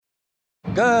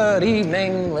Good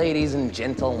evening, ladies and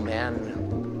gentlemen.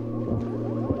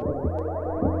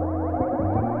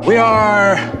 We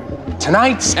are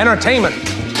tonight's entertainment.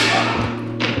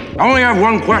 I only have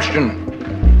one question.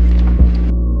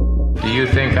 Do you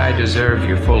think I deserve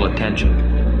your full attention?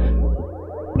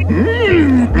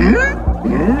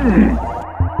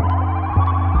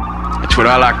 That's what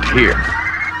I like to hear.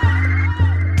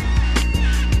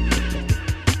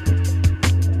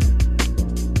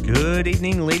 Good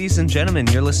evening, ladies and gentlemen.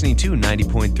 You're listening to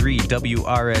 90.3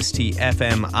 WRST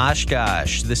FM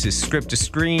Oshkosh. This is Script to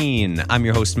Screen. I'm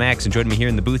your host, Max, and joining me here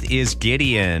in the booth is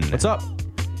Gideon. What's up?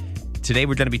 Today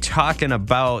we're going to be talking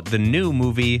about the new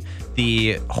movie,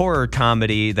 the horror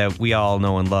comedy that we all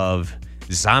know and love,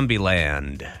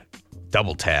 Zombieland.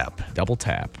 Double Tap. Double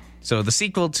Tap. So the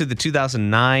sequel to the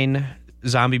 2009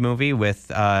 zombie movie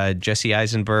with Jesse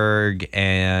Eisenberg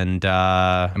and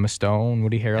Emma Stone,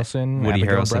 Woody Harrelson,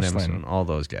 Emma Stone, all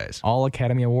those guys. All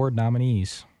Academy Award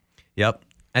nominees. Yep.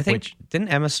 I think, didn't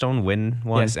Emma Stone win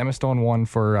one? Yes, Emma Stone won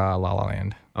for La La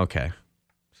Land. Okay.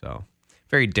 So,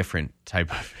 very different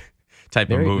type of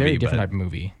movie. Very different type of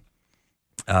movie.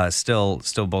 Still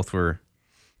both were,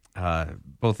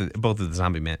 both of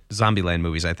the Zombieland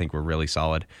movies I think were really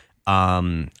solid.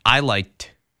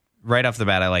 Right off the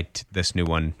bat, I liked this new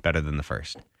one better than the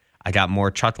first. I got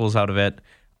more chuckles out of it.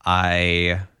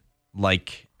 I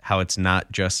like how it's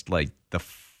not just like the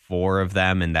four of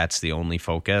them and that's the only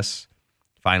focus.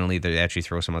 Finally, they actually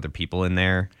throw some other people in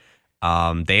there.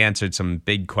 They answered some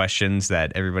big questions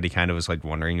that everybody kind of was like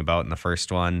wondering about in the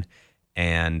first one.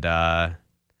 And I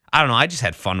don't know, I just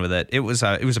had fun with it. It was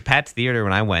a packed theater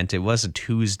when I went. It was a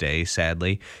Tuesday,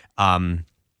 sadly.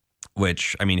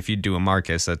 Which, I mean, if you do a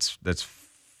Marcus, that's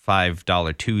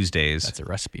 $5 Tuesdays. That's a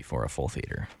recipe for a full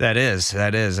theater. That is.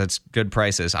 That's good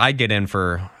prices. I get in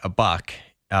for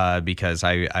 $1 because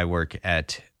I work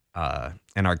at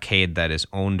an arcade that is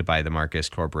owned by the Marcus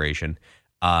Corporation.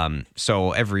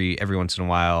 So every once in a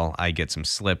while, I get some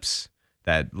slips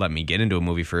that let me get into a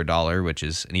movie for $1, which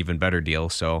is an even better deal.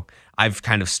 So I've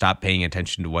kind of stopped paying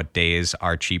attention to what days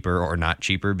are cheaper or not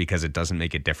cheaper because it doesn't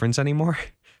make a difference anymore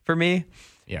for me.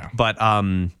 Yeah. But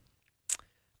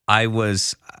I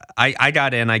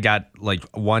got in, I got like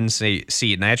one seat,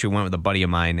 and I actually went with a buddy of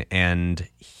mine, and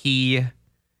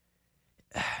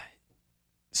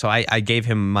so I gave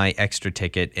him my extra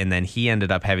ticket, and then he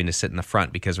ended up having to sit in the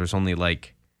front because there was only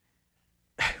like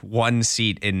one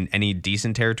seat in any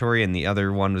decent territory, and the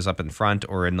other one was up in front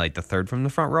or in like the third from the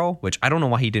front row, which I don't know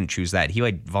why he didn't choose that. He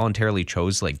like voluntarily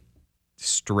chose like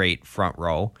straight front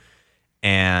row.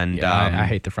 And yeah, I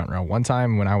hate the front row. One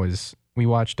time when we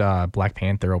watched Black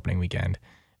Panther opening weekend,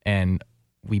 and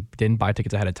we didn't buy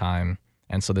tickets ahead of time,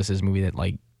 and so this is a movie that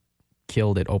like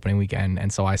killed it opening weekend,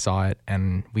 and so I saw it,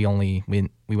 and we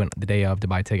went the day of to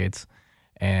buy tickets,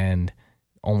 and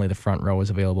only the front row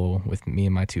was available with me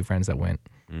and my two friends that went,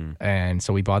 and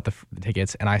so we bought the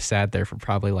tickets, and I sat there for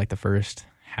probably like the first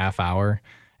half hour.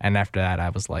 And after that,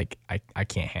 I was like, I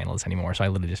can't handle this anymore. So I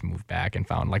literally just moved back and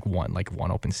found like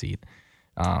one open seat.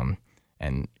 And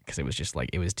because it was just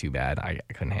like, it was too bad. I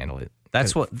couldn't handle it.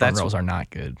 Front rows are not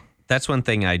good. That's one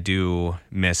thing I do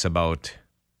miss about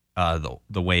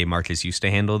the way Marcus used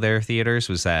to handle their theaters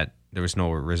was that there was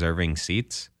no reserving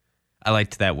seats. I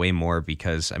liked that way more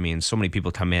because, I mean, so many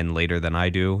people come in later than I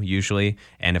do usually.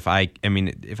 And if I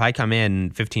come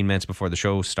in 15 minutes before the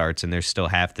show starts and there's still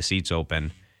half the seats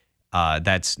open,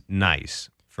 that's nice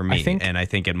for me. I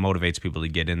think it motivates people to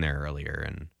get in there earlier.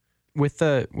 And with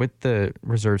the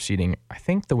reserve seating, I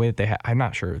think the way that I'm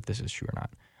not sure if this is true or not,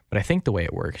 but I think the way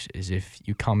it works is if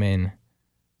you come in,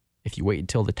 if you wait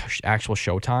until the actual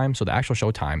show time, so the actual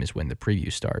show time is when the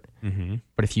previews start. Mm-hmm.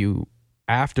 But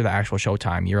after the actual show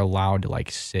time, you're allowed to like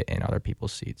sit in other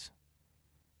people's seats.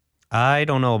 I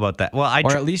don't know about that. Well,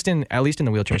 or at least in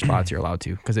the wheelchair spots, you're allowed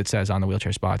to, because it says on the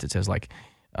wheelchair spots, it says like,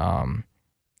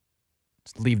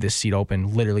 leave this seat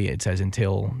open. Literally, it says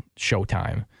until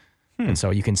showtime. And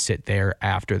so you can sit there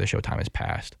after the showtime has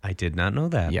passed. I did not know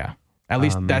that. Yeah. At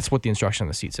least that's what the instructions on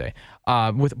the seat say.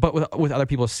 With other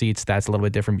people's seats, that's a little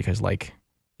bit different because like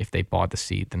if they bought the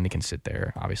seat, then they can sit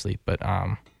there, obviously. But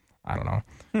I don't know.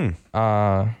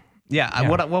 Yeah.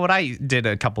 What I did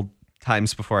a couple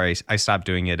times before I stopped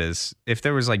doing it is if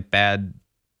there was like bad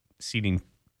seating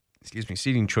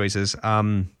choices,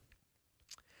 then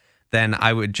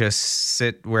I would just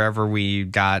sit wherever we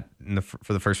got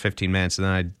for the first 15 minutes, and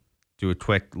then I'd do a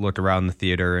quick look around the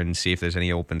theater and see if there's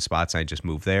any open spots, and I just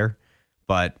move there.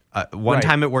 But one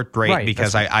time it worked great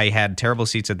because I had terrible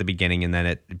seats at the beginning, and then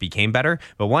it became better.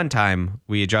 But one time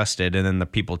we adjusted, and then the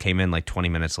people came in like 20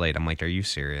 minutes late. I'm like, are you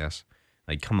serious?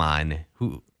 Like, come on.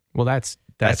 Well, that's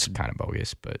That's kind of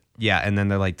bogus, but yeah. And then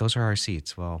they're like, those are our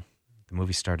seats. Well, the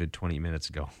movie started 20 minutes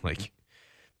ago. Like,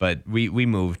 but we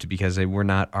moved because they were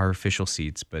not our official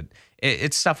seats. But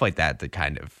it's stuff like that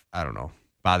kind of, I don't know,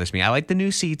 bothers me. I like the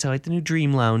new seats. I like the new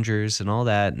Dream Loungers and all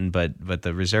that. But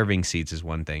the reserving seats is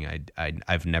one thing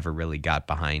I've never really got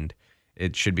behind.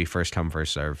 It should be first come,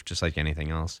 first serve, just like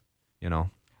anything else, you know?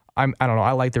 I don't know.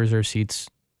 I like the reserved seats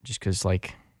just because,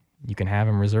 like, you can have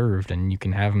them reserved and you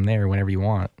can have them there whenever you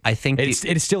want. I think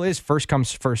it still is first come,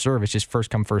 first serve. It's just first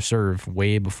come, first serve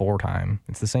way before time.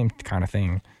 It's the same kind of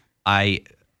thing. I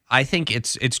think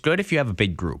it's good if you have a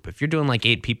big group. If you're doing like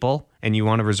 8 people and you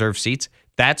want to reserve seats,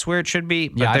 that's where it should be.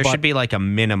 But there should be like a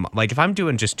minimum. Like if I'm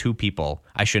doing just 2 people,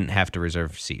 I shouldn't have to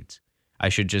reserve seats. I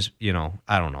should just,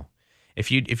 I don't know. If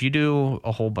you do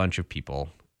a whole bunch of people,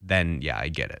 then yeah, I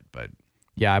get it. But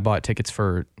yeah, I bought tickets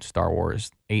for Star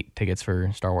Wars, 8 tickets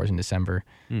for Star Wars in December.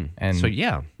 And so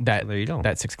yeah, that, so there you go.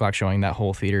 That 6 o'clock showing, that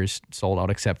whole theater's sold out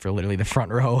except for literally the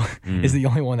front row is the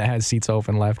only one that has seats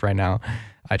open left right now.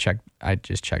 I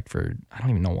just checked for, I don't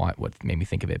even know what made me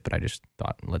think of it, but I just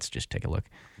thought, let's just take a look.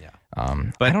 Yeah.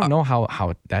 But I don't know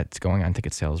how that's going on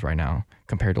ticket sales right now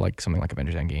compared to like something like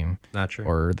Avengers Endgame. Not sure.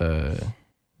 Or the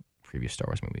previous Star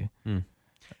Wars movie.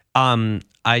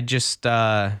 I just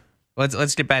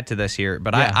let's get back to this here.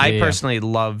 But I personally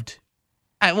loved.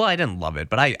 I didn't love it,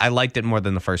 but I liked it more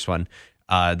than the first one.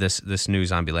 This new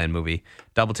Zombieland movie,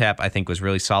 Double Tap, I think was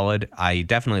really solid. I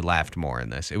definitely laughed more in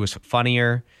this. It was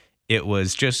funnier. It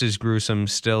was just as gruesome.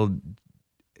 Still,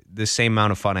 the same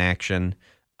amount of fun action.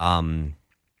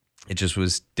 It just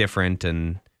was different,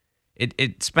 and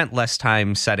it spent less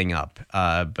time setting up.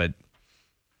 But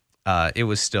it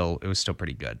was still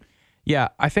pretty good. Yeah,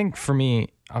 I think for me,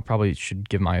 I probably should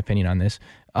give my opinion on this.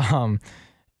 I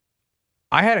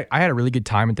had a really good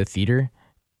time at the theater,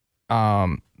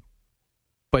 but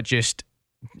just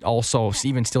also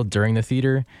even still during the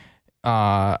theater,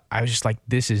 I was just like,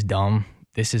 this is dumb.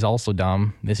 This is also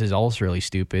dumb. This is also really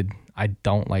stupid. I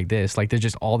don't like this. Like, there's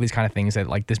just all these kind of things that,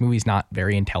 like, this movie's not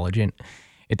very intelligent.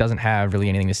 It doesn't have really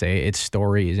anything to say. Its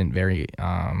story isn't very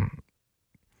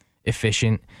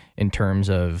efficient in terms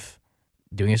of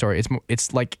doing a story.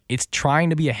 It's like it's trying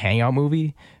to be a hangout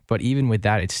movie, but even with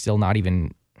that, it's still not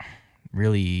even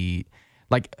really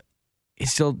like it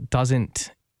still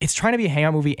doesn't. It's trying to be a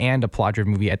hangout movie and a plot-driven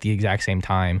movie at the exact same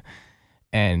time,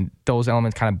 and those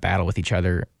elements kind of battle with each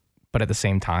other. But at the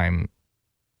same time,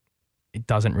 it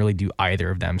doesn't really do either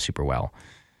of them super well.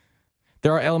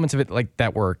 There are elements of it like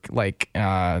that work, like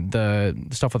the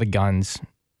stuff with the guns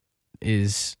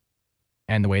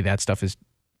and the way that stuff is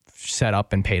set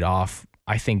up and paid off.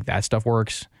 I think that stuff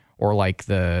works. Or like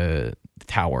the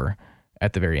tower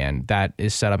at the very end, that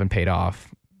is set up and paid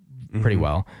off pretty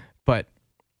well. But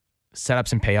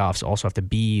setups and payoffs also have to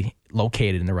be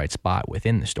located in the right spot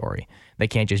within the story. They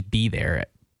can't just be there.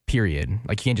 Period.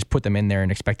 Like, you can't just put them in there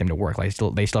and expect them to work. Like,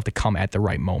 they still have to come at the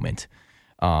right moment.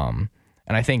 And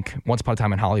I think Once Upon a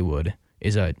Time in Hollywood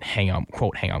is a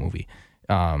quote hangout movie,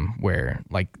 where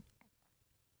like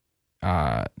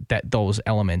that those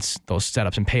elements, those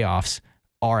setups and payoffs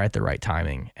are at the right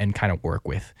timing and kind of work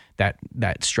with that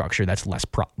structure that's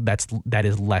that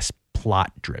is less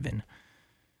plot driven.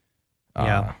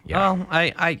 Yeah. Well,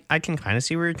 I can kind of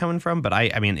see where you're coming from, but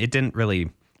I mean, it didn't really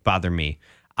bother me.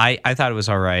 I thought it was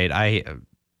all right.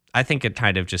 I think it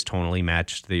kind of just tonally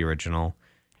matched the original.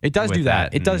 It does do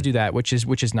that. It does do that, which is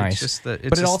nice. But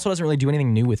it also doesn't really do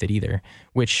anything new with it either,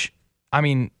 which, I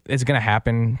mean, it's going to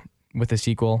happen with the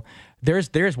sequel. There's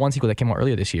one sequel that came out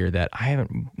earlier this year that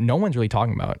no one's really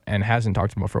talking about and hasn't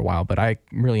talked about for a while, but I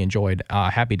really enjoyed,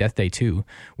 Happy Death Day 2,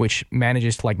 which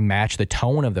manages to like match the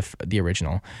tone of the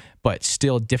original, but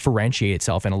still differentiate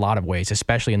itself in a lot of ways,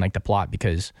 especially in like the plot,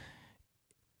 because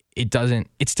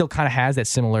it still kind of has that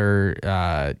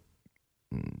similar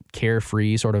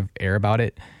carefree sort of air about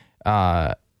it,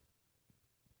 but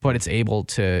it's able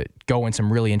to go in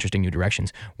some really interesting new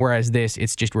directions. Whereas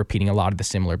it's just repeating a lot of the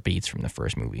similar beats from the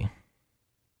first movie.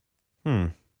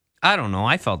 I don't know.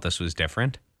 I felt this was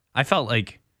different. I felt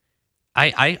like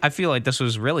I feel like this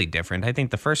was really different. I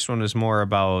think the first one was more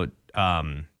about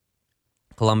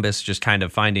Columbus just kind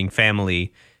of finding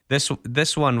family.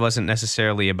 This one wasn't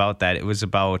necessarily about that. It was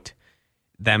about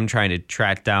them trying to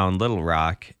track down Little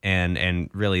Rock and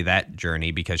really that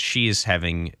journey, because she's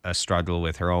having a struggle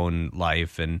with her own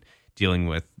life and dealing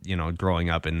with, growing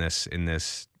up in this.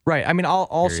 Right. I mean,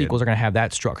 all sequels are going to have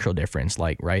that structural difference,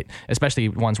 like, right? Especially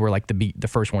ones where like the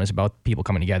first one is about people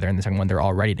coming together and the second one they're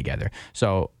already together.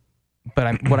 So,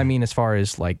 but what I mean as far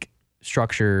as like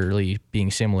structurally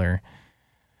being similar,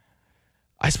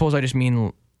 I suppose I just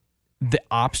mean the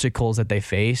obstacles that they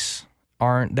face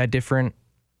aren't that different.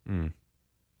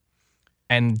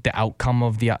 and the outcome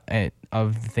of the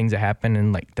things that happen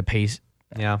and like the pace.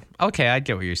 Yeah. Okay, I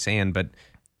get what you're saying, but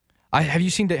Have you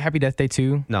seen Happy Death Day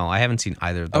 2? no, I haven't seen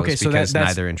either of those Okay, so because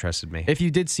that's- neither interested me. If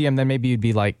you did see them, then maybe you'd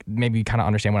be like, maybe you kind of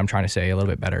understand what I'm trying to say a little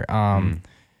bit better.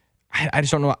 I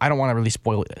just don't know. I don't want to really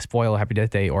spoil Happy Death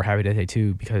Day or Happy Death Day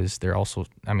 2 because they're also,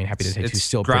 I mean, Happy Death Day 2 is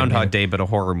still Groundhog pretty new. Day, but a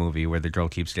horror movie where the girl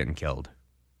keeps getting killed.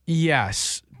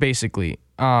 Yes, basically.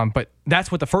 But that's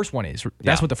what the first one is.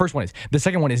 That's Yeah. what the first one is. The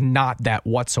second one is not that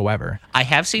whatsoever. I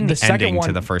have seen the ending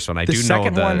to the first one. I do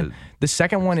know the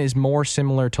second one is more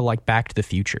similar to like Back to the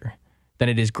Future than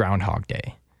it is Groundhog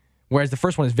Day. Whereas the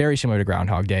first one is very similar to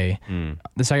Groundhog Day.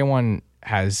 The second one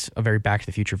has a very Back to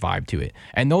the Future vibe to it.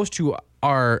 And those two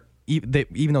are,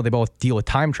 even though they both deal with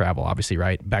time travel, obviously,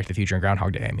 right? Back to the Future and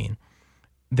Groundhog Day, I mean,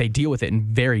 they deal with it in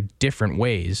very different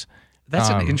ways. That's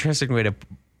an interesting way to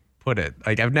put it.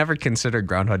 Like, I've never considered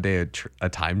Groundhog Day a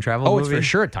time travel Oh, movie. it's for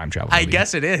sure a time travel I movie.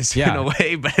 guess it is in a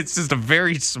way, but it's just a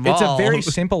very small. It's a very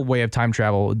simple way of time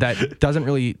travel that doesn't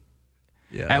really,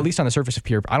 Yeah. at least on the surface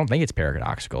appear. I don't think it's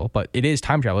paradoxical, but it is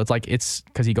time travel. It's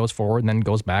because he goes forward and then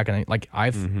goes back, and like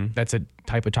that's a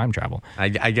type of time travel. I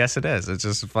guess it is. It's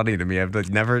just funny to me. I've like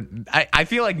never. I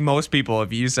feel like most people,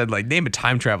 if you said like name a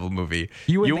time travel movie,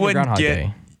 You wouldn't think of Groundhog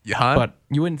Day. Huh? But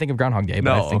you wouldn't think of Groundhog Day,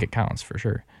 but No. I think it counts for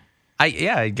sure.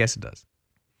 I guess it does.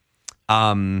 But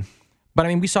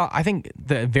I mean, I think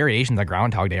the variations on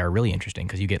Groundhog Day are really interesting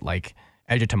because you get like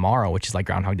Edge of Tomorrow, which is like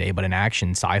Groundhog Day, but an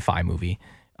action sci-fi movie.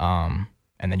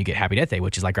 And then you get Happy Death Day,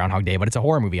 which is like Groundhog Day, but it's a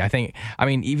horror movie. I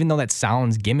mean, even though that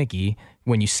sounds gimmicky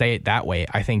when you say it that way,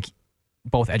 I think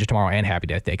both Edge of Tomorrow and Happy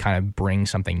Death Day kind of bring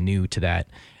something new to that,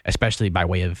 especially by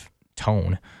way of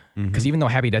tone. Because even though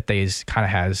Happy Death Day kind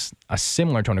of has a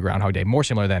similar tone to Groundhog Day, more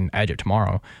similar than Edge of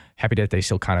Tomorrow, Happy Death Day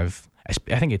still kind of,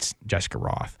 I think it's Jessica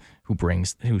Roth who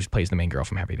plays the main girl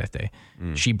from Happy Death Day.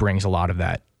 She brings a lot of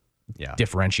that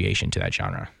differentiation to that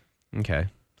genre. Okay.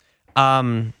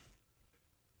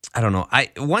 I don't know.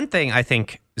 One thing I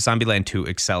think Zombieland 2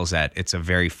 excels at, it's a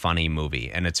very funny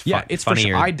movie, and it's It's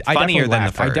funnier, for sure. I funnier definitely than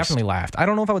laughed. the first. I definitely laughed. I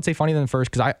don't know if I would say funnier than the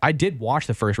first because I did watch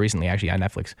the first recently actually on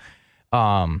Netflix.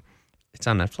 It's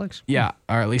on Netflix. Yeah,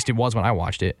 or at least it was when I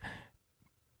watched it.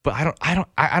 But I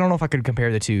don't know if I could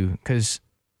compare the two because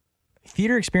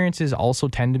theater experiences also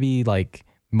tend to be like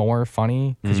more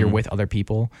funny because you're with other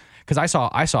people. Because I saw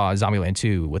Zombieland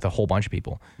 2 with a whole bunch of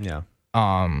people. Yeah.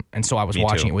 And so I was Me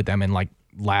watching too. it with them and like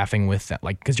laughing with them,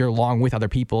 like because you're along with other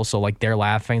people, so like they're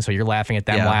laughing, so you're laughing at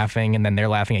them laughing, and then they're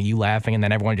laughing at you laughing, and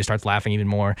then everyone just starts laughing even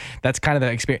more. That's kind of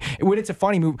the experience when it's a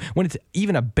funny movie, when it's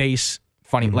even a base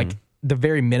funny, like the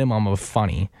very minimum of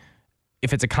funny.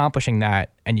 If it's accomplishing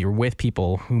that and you're with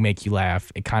people who make you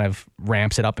laugh, it kind of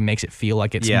ramps it up and makes it feel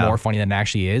like it's more funny than it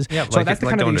actually is. Yeah, so like that's the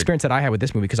kind of the experience that I had with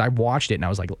this movie because I watched it and I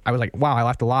was like, wow, I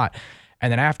laughed a lot.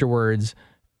 And then afterwards,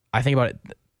 I think about it,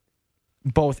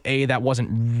 both A, that wasn't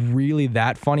really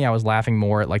that funny. I was laughing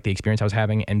more at like the experience I was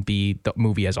having, and B, the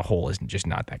movie as a whole is just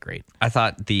not that great. I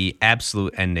thought the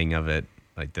absolute ending of it,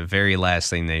 like the very last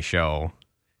thing they show,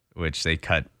 which they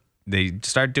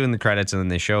start doing the credits and then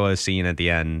they show a scene at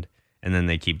the end and then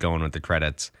they keep going with the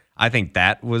credits. I think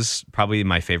that was probably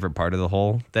my favorite part of the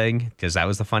whole thing because that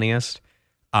was the funniest.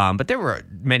 But there were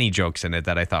many jokes in it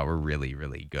that I thought were really,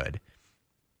 really good.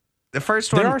 The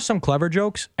first one, there are some clever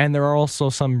jokes and there are also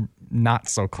some not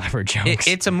so clever jokes.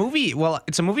 It's a movie. Well,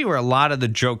 it's a movie where a lot of the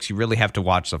jokes you really have to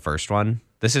watch the first one.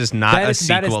 This is not a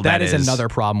sequel. That is another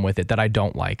problem with it that I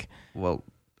don't like. Well,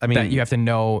 I mean, that you have to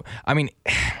know. I mean,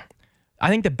 I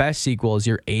think the best sequels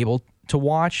you're able to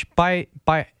watch by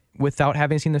without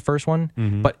having seen the first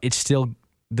one, but it's still,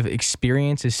 the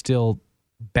experience is still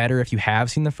better if you have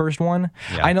seen the first one.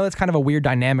 Yeah. I know that's kind of a weird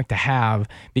dynamic to have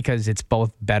because it's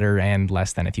both better and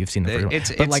less than if you've seen the first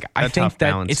one. But like I think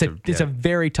that it's a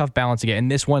very tough balance to get, and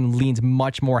this one leans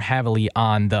much more heavily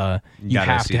on the you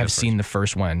have to have seen the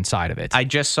first one side of it. I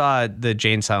just saw the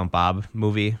Jane Silent Bob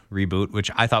movie reboot, which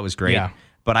I thought was great. Yeah.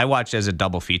 But I watched as a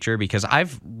double feature because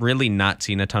I've really not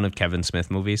seen a ton of Kevin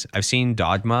Smith movies. I've seen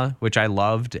Dogma, which I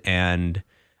loved, and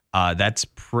that's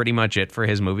pretty much it for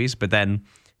his movies. But then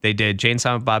they did Jane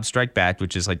Silent Bob Strike Back,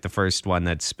 which is like the first one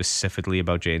that's specifically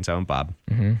about Jane Silent Bob.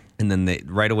 Mm-hmm. And then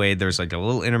right away, there's like a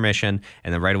little intermission,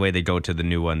 and then right away they go to the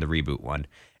new one, the reboot one.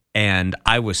 And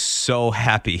I was so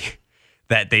happy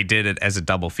that they did it as a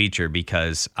double feature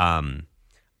because I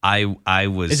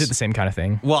was... Is it the same kind of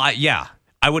thing? Well, yeah.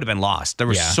 I would have been lost. There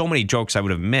were so many jokes I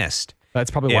would have missed. That's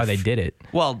probably why they did it.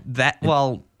 Did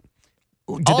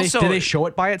they show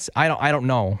it by its? I don't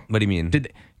know. What do you mean?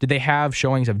 Did they have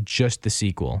showings of just the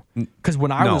sequel? Because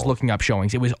when I was looking up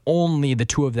showings, it was only the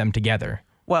two of them together.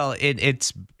 Well,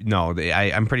 it's no.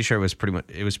 I'm pretty sure it was pretty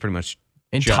much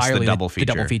Entirely just the double feature.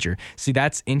 The double feature. See,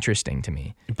 that's interesting to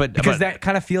me. But that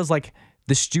kind of feels like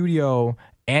the studio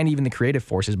and even the creative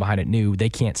forces behind it knew they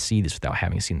can't see this without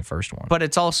having seen the first one. But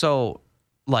it's also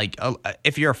like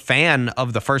if you're a fan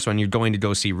of the first one, you're going to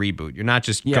go see Reboot. You're not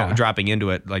just dropping into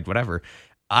it like whatever.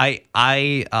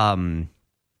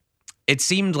 It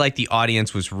seemed like the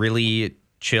audience was really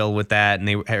chill with that, and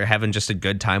they were having just a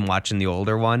good time watching the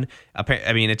older one.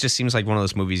 I mean, it just seems like one of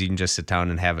those movies you can just sit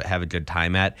down and have a good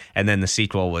time at. And then the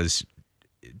sequel was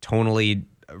tonally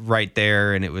right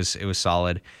there, and it was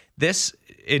solid. This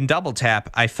in Double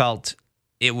Tap, I felt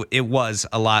it was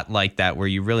a lot like that, where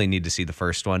you really need to see the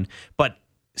first one. But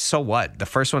so what? The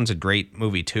first one's a great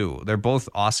movie too. They're both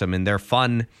awesome, and they're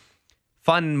fun,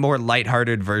 more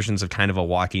lighthearted versions of kind of a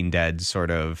Walking Dead sort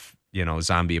of,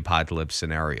 zombie apocalypse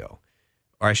scenario.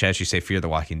 Or I should actually say Fear the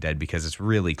Walking Dead, because it's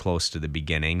really close to the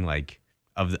beginning, like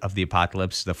of the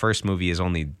apocalypse. The first movie is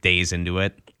only days into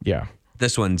it. Yeah.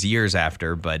 This one's years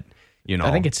after, but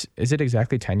I think is it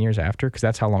exactly 10 years after? Because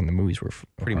that's how long the movies were.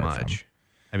 Pretty much. From.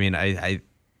 I mean, I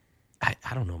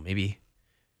don't know. Maybe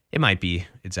it might be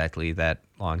exactly that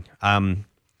long.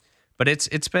 But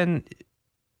it's been,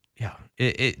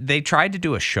 they tried to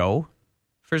do a show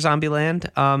for Zombieland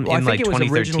in like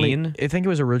 2013. I think it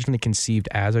was originally conceived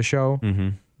as a show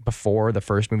before the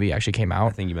first movie actually came out.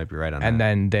 I think you might be right on that. And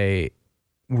then they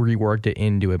reworked it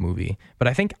into a movie. But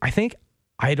I think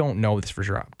I don't know this for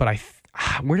sure, but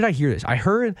where did I hear this? I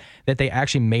heard that they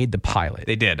actually made the pilot.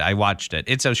 They did. I watched it.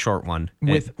 It's a short one.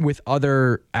 With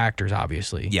other actors,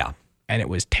 obviously. Yeah. And it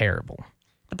was terrible.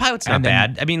 The pilot's not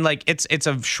bad. I mean, like, it's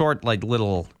a short, like,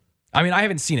 little... I mean, I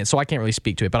haven't seen it, so I can't really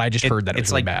speak to it, but I just heard that it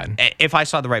was really bad. If I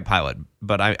saw the right pilot,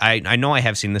 but I know I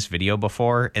have seen this video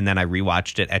before, and then I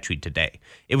rewatched it actually today.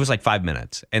 It was like 5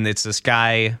 minutes, and it's this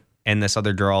guy and this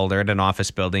other girl. They're in an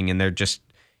office building, and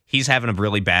he's having a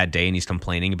really bad day, and he's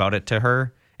complaining about it to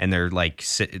her, and they're like,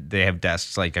 they have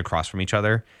desks like across from each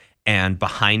other. And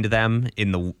behind them,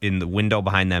 in the window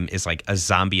behind them, is like a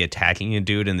zombie attacking a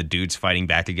dude, and the dude's fighting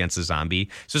back against the zombie.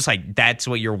 So it's like that's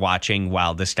what you're watching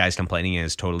while this guy's complaining and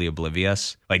is totally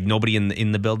oblivious. Like nobody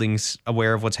in the building's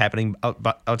aware of what's happening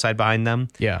outside behind them.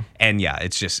 Yeah, and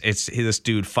it's this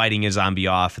dude fighting a zombie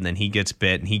off, and then he gets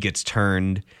bit and he gets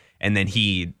turned, and then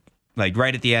he like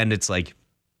right at the end, it's like.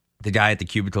 The guy at the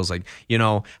cubicle's like,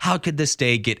 how could this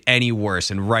day get any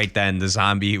worse? And right then, the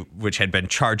zombie, which had been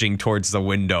charging towards the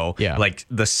window, like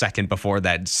the second bbefore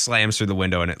that, slams through the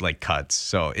window and it like cuts.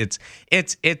 So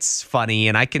it's funny,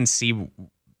 and I can see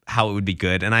how it would be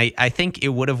good. And I think it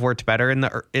would have worked better in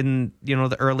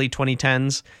the early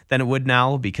 2010s than it would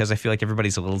now, because I feel like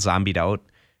everybody's a little zombied out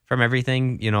from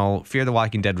everything. Fear the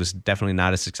Walking Dead was definitely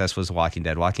not as successful as Walking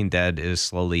Dead. Walking Dead is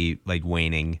slowly like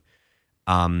waning.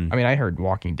 I mean, I heard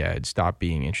Walking Dead stopped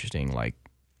being interesting like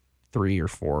 3 or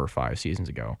 4 or 5 seasons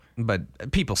ago.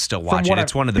 But people still watch it.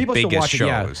 It's one of the biggest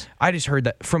shows. Yeah. I just heard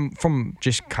that from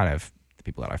just kind of the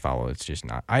people that I follow. It's just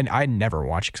not. I never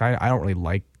watch it because I don't really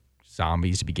like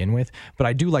zombies to begin with. But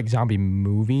I do like zombie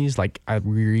movies. Like I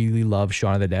really love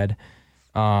Shaun of the Dead.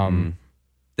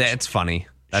 That's funny.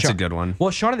 That's a good one.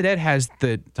 Well, Shaun of the Dead has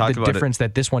the difference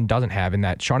that this one doesn't have, in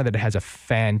that Shaun of the Dead has a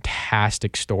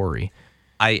fantastic story.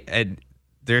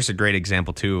 There's a great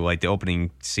example too, like the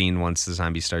opening scene once the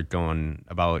zombies start going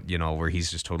about, where he's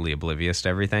just totally oblivious to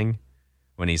everything,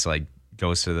 when he's like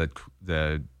goes to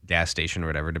the gas station or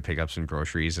whatever to pick up some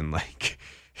groceries, and like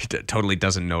he totally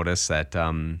doesn't notice that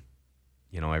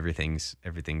everything's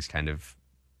kind of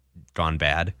gone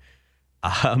bad.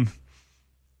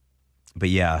 But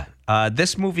yeah,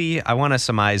 this movie, I want to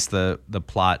surmise the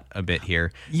plot a bit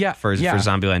here. For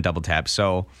Zombieland Double Tap.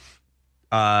 So.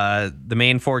 The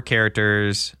main 4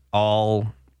 characters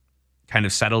all kind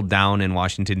of settled down in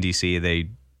Washington, D.C. They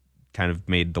kind of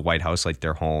made the White House like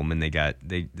their home, and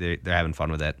they're having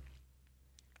fun with it.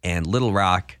 And Little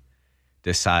Rock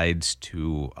decides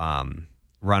to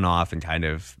run off and kind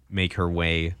of make her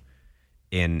way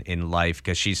in life,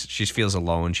 because she feels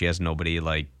alone. She has nobody.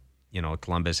 Like,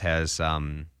 Columbus has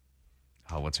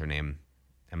what's her name?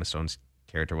 Emma Stone's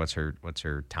character. What's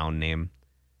her town name?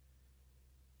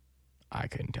 I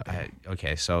couldn't tell you.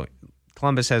 Okay, so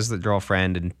Columbus has the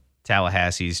girlfriend, and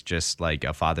Tallahassee's just like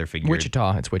a father figure.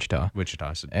 Wichita. It's Wichita.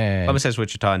 So Columbus has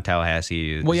Wichita, and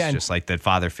Tallahassee is just like the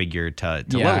father figure to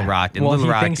Little Rock. And Little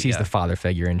Rock, he thinks he's the father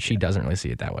figure, and she doesn't really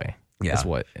see it that way. Yeah.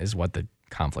 Is what the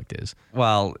conflict is.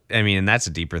 Well, I mean, and that's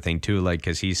a deeper thing too, like,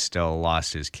 because he's still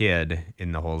lost his kid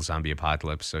in the whole zombie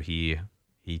apocalypse, so he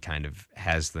kind of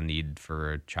has the need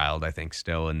for a child, I think,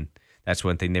 still, and that's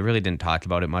one thing. They really didn't talk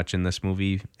about it much in this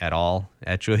movie at all,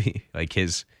 actually. Like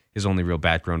his his only real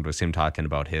background was him talking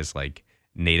about his like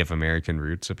Native American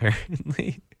roots,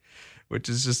 apparently, which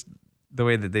is just the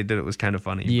way that they did it was kind of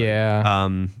funny. Yeah.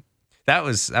 That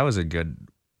was a good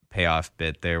payoff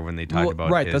bit there when they talked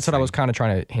about right. his That's what I thing. was kind of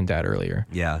trying to hint at earlier.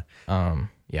 Yeah.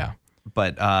 Yeah.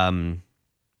 But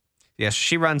yeah,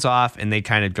 she runs off, and they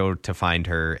kind of go to find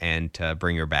her and to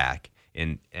bring her back,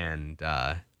 and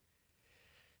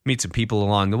meet some people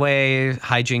along the way.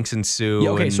 Hijinks ensue. Yeah,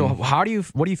 okay, and so what do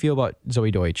you feel about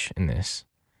Zoe Deutsch in this?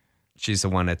 she's the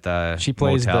one at the She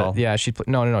plays motel.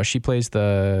 she plays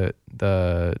the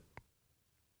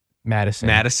Madison.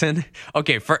 Madison.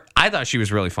 Okay, I thought she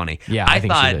was really funny. Yeah, I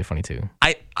think she's really funny too.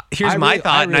 Here's my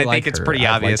thought, and I think it's pretty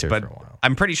I've obvious, liked her but for a while.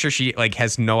 I'm pretty sure she like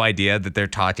has no idea that they're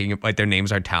talking like their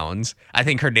names are towns. I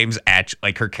think her name's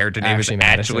her character name is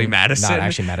actually Madison. Not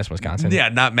actually Madison, Wisconsin. Yeah,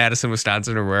 not Madison,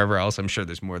 Wisconsin, or wherever else. I'm sure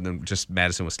there's more than just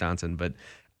Madison, Wisconsin. But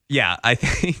yeah, I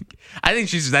think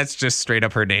that's just straight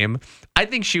up her name. I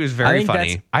think she was very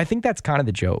funny. I think that's kind of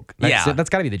the joke. That's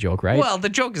got to be the joke, right? Well, the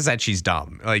joke is that she's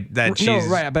dumb, like that. She's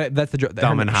right, but that's the joke.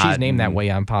 dumb and hot She's named that and- way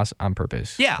on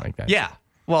purpose. Yeah, like that. yeah.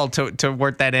 Well, to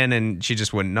work that in, and she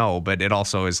just wouldn't know. But it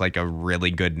also is like a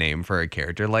really good name for a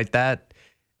character like that.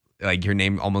 Like your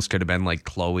name almost could have been like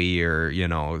Chloe or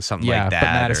something like that. But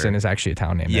Madison or- is actually a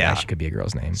town name. Yeah. That actually could be a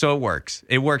girl's name. So it works.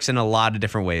 It works in a lot of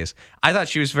different ways. I thought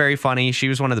she was very funny. She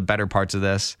was one of the better parts of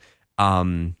this.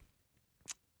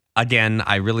 Again,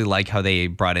 I really like how they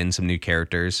brought in some new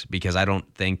characters because I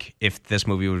don't think if this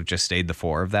movie would have just stayed the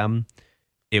four of them,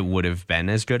 it would have been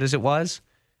as good as it was.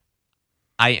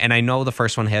 I know the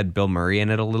first one had Bill Murray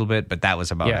in it a little bit, but that was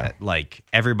about it. Like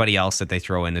everybody else that they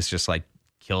throw in is just like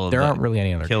There aren't really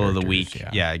any other kill of the characters,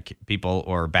 week. yeah. People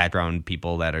or background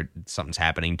people that are something's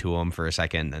happening to them for a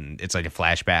second, and it's like a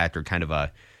flashback or kind of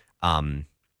a That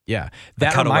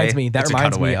cutaway. reminds me. That It's a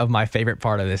reminds me cutaway. of my favorite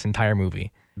part of this entire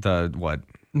movie. the what?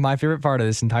 My favorite part of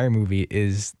this entire movie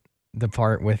is the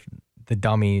part with the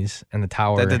dummies and the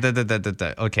tower.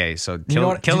 Okay, so You know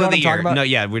what- do you kill know of what the I'm year. talking about? No,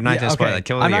 yeah, we're not gonna spoil it.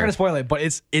 Kill of the I'm not year. gonna spoil it, but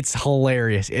it's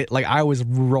hilarious. I was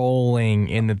rolling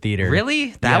in the theater.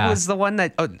 Really? That Yeah. was the one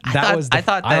that. Oh, I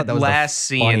thought that was last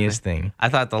the scene. funniest thing. I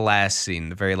thought the last scene,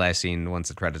 the very last scene, once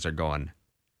the credits are going.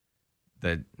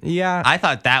 Yeah, I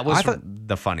thought that was I thought-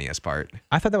 the funniest part.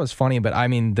 I thought that was funny, but I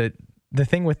mean the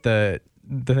thing with the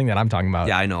thing that I'm talking about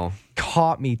Yeah, I know.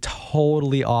 caught me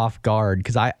totally off guard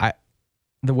because I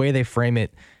the way they frame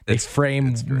it, they frame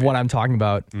it's great. what I'm talking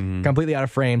about completely out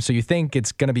of frame. So you think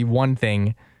it's gonna be one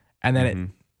thing, and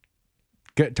then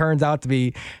it turns out to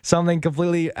be something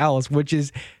completely else, which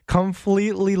is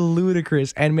completely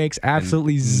ludicrous and makes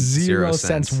absolutely zero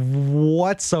sense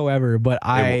whatsoever. But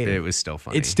It was still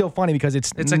funny. it's still funny because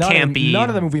it's a none campy. none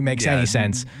of the movie makes any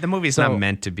sense. The movie's So- not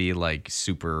meant to be like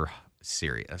super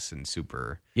serious and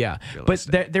super. Yeah,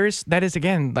 realistic. but that is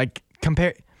again like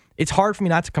compare. It's hard for me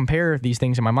not to compare these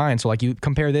things in my mind. So like you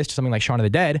compare this to something like Shaun of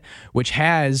the Dead, which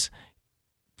has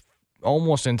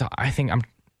almost into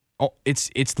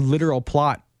its literal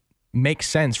plot makes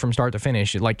sense from start to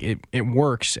finish. It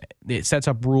works. It sets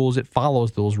up rules. It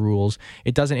follows those rules.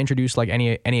 It doesn't introduce like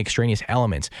any extraneous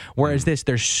elements. Whereas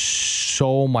there's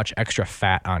so much extra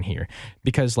fat on here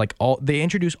because like they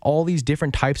introduce all these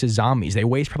different types of zombies. They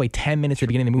waste probably 10 minutes at the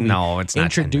beginning of the movie. No, it's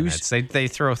not 10 minutes. They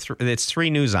throw it's three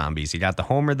new zombies. You got the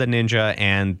Homer, the Ninja,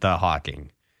 and the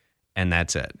Hawking. And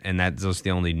that's it. And those are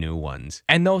the only new ones.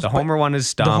 And those the Homer one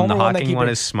is dumb. The Hawking one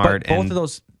is smart. But both and of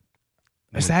those.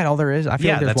 Is that all there is? I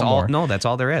feel like there's that's one all. more. No, that's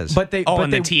all there is. But the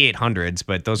T800s.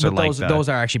 But those are like those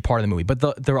are actually part of the movie. But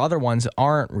the other ones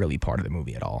aren't really part of the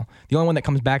movie at all. The only one that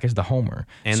comes back is the Homer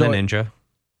and the Ninja.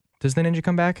 Does the Ninja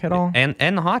come back at all? And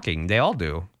the Hawking, they all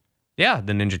do. Yeah,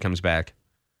 the Ninja comes back.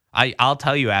 I'll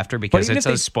tell you after because it's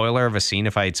a spoiler of a scene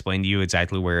if I explain to you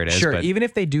exactly where it is. Sure. But Even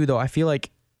if they do, though, I feel like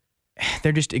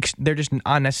they're just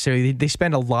unnecessary. They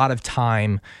spend a lot of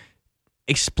time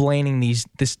explaining this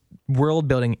world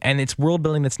building, and it's world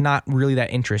building that's not really that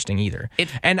interesting either.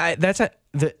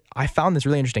 I found this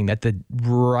really interesting that the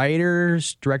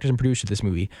writers, directors, and producers of this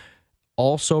movie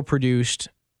also produced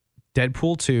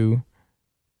Deadpool 2,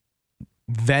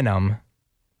 Venom.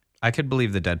 I could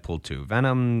believe the Deadpool 2.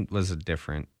 Venom was a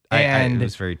different. And it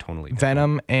was very tonally different.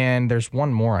 Venom, and there's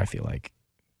one more, I feel like.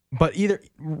 But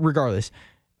regardless,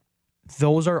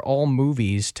 those are all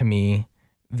movies to me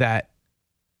that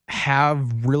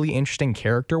have really interesting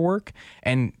character work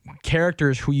and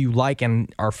characters who you like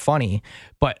and are funny,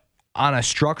 but on a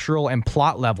structural and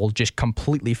plot level just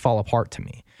completely fall apart to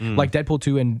me. Like Deadpool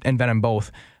 2 and Venom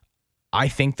both, I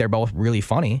think they're both really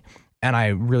funny, and I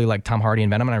really like Tom Hardy and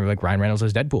Venom, and I really like Ryan Reynolds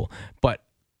as Deadpool. But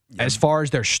as far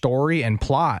as their story and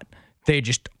plot, they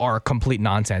just are complete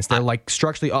nonsense. They're like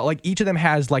structurally, like each of them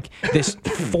has like this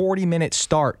 40-minute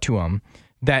start to them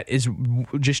that is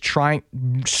just trying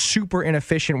super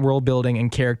inefficient world building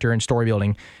and character and story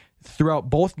building throughout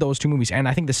both those two movies. And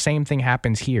I think the same thing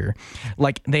happens here.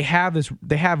 Like they have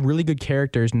really good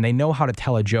characters and they know how to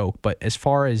tell a joke, but as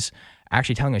far as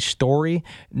actually telling a story,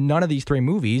 none of these three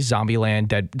movies, Zombieland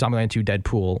 2,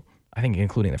 Deadpool, I think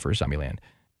including the first Zombieland,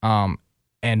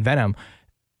 and Venom,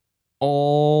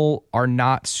 all are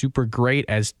not super great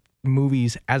as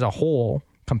movies as a whole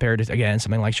compared to, again,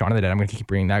 something like Shaun of the Dead. I'm going to keep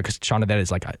bringing that because Shaun of the Dead is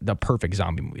like the perfect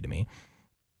zombie movie to me.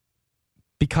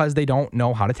 Because they don't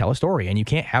know how to tell a story, and you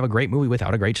can't have a great movie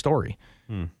without a great story.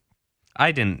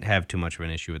 I didn't have too much of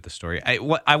an issue with the story.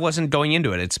 I wasn't going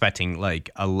into it expecting like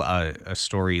a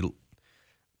story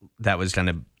that was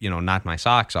going to knock my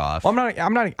socks off. Well,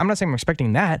 I'm not saying I'm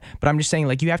expecting that, but I'm just saying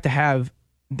like you have to have.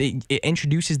 It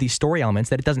introduces these story elements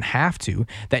that it doesn't have to,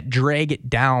 that drag it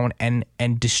down and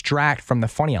distract from the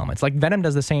funny elements. Like Venom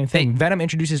does the same thing. Venom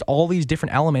introduces all these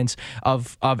different elements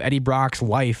of Eddie Brock's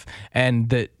life and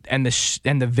the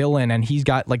villain, and he's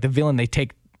got like the villain they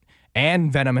take,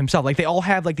 and Venom himself. Like they all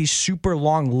have like these super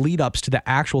long lead ups to the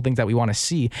actual things that we want to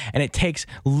see, and it takes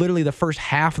literally the first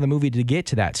half of the movie to get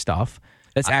to that stuff.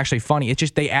 That's actually funny. It's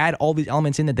just they add all these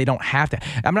elements in that they don't have to.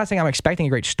 I'm not saying I'm expecting a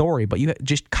great story, but you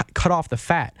just cut off the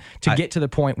fat to get to the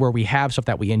point where we have stuff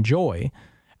that we enjoy,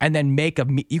 and then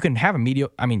you can have a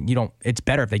mediocre. I mean, you don't. It's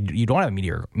better if you don't have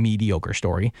a mediocre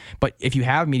story. But if you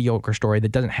have a mediocre story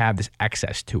that doesn't have this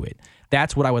excess to it,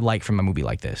 that's what I would like from a movie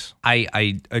like this. I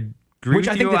agree Which with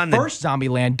I you think on the first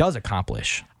Zombieland does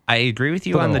accomplish. I agree with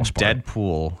you For the on the most part.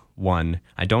 Deadpool one.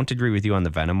 I don't agree with you on the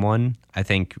Venom one. I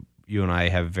think you and I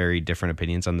have very different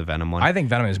opinions on the Venom one. I think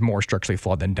Venom is more structurally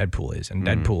flawed than Deadpool is, and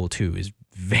Deadpool 2 is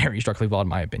very structurally flawed in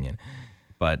my opinion.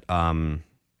 But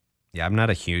yeah, I'm not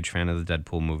a huge fan of the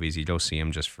Deadpool movies. You go see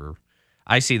them just for.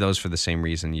 I see those for the same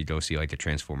reason you go see like a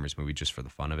Transformers movie, just for the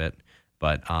fun of it.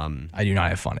 But I do not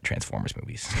have fun at Transformers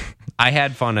movies. I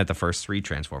had fun at the first 3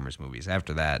 Transformers movies.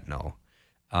 After that, no.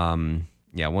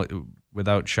 Yeah,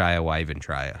 without Shia, why even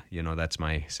try? That's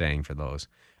my saying for those.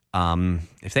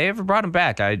 If they ever brought him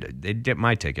back, they'd get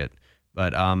my ticket.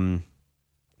 But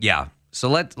yeah.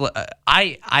 So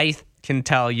I can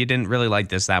tell you didn't really like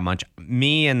this that much.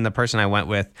 Me and the person I went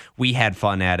with, we had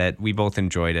fun at it. We both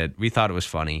enjoyed it. We thought it was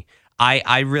funny.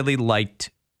 I really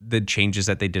liked the changes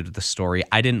that they did with the story.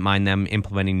 I didn't mind them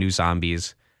implementing new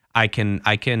zombies. I can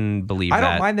believe that.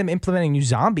 I don't mind them implementing new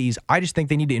zombies. I just think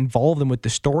they need to involve them with the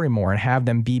story more and have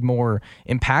them be more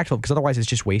impactful, because otherwise it's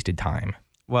just wasted time.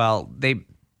 Well, they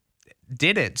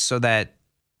did it so that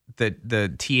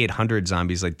the T-800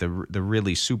 zombies, like the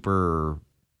really super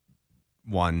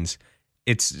ones,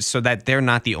 it's so that they're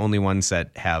not the only ones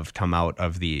that have come out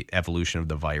of the evolution of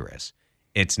the virus.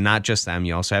 It's not just them.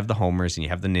 You also have the Homers, and you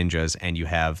have the Ninjas, and you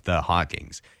have the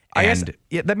Hawkings. I guess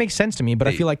that makes sense to me, but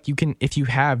I feel like you can, if you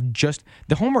have just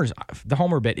the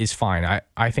Homer bit is fine.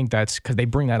 I think that's because they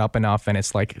bring that up enough, and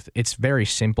it's like it's very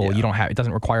simple. Yeah. You don't have, it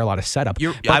doesn't require a lot of setup.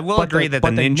 I will agree that the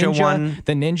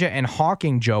Ninja and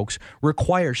Hawking jokes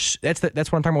require that's what I'm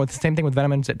talking about. With the same thing with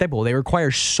Venom and Deadpool, they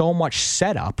require so much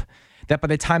setup that by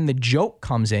the time the joke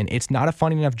comes in, it's not a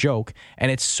funny enough joke, and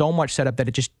it's so much setup that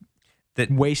it just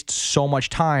wastes so much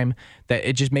time that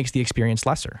it just makes the experience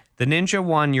lesser. The Ninja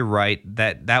one, you're right.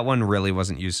 That one really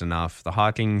wasn't used enough. The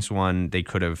Hawkins one, they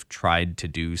could have tried to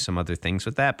do some other things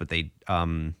with that, but they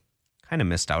kind of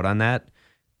missed out on that.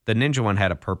 The Ninja one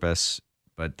had a purpose,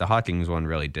 but the Hawkins one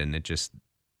really didn't. It just,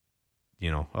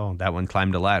 that one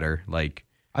climbed a ladder. Like,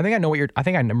 I think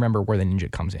I remember where the Ninja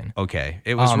comes in. Okay.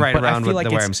 It was right around where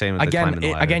I'm saying with the climbing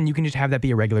the ladder. Again, you can just have that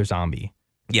be a regular zombie.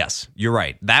 Yes, you're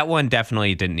right. That one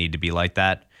definitely didn't need to be like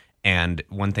that. And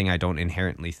one thing I don't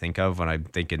inherently think of when I'm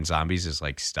thinking zombies is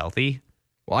like stealthy.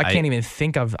 Well, I can't even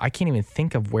think of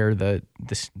where the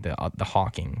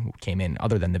Hawking came in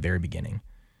other than the very beginning.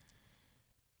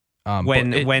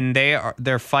 When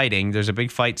they're fighting, there's a big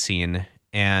fight scene,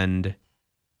 and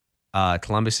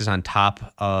Columbus is on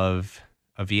top of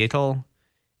a vehicle,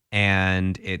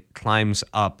 and it climbs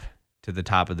up to the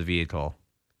top of the vehicle.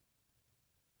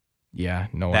 Yeah,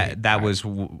 no.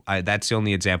 That's the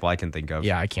only example I can think of.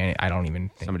 Yeah, I can't. I don't even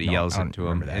think somebody yells into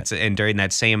him. That. And during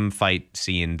that same fight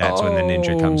scene, that's when the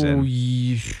Ninja comes in.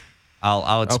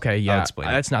 I'll explain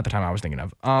it. That's not the time I was thinking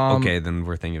of. Okay, then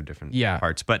we're thinking of different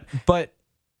parts. But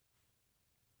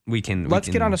let's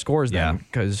get on to scores then,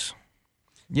 because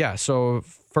so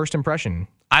first impression.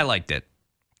 I liked it.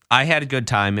 I had a good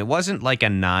time. It wasn't like a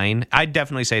 9. I'd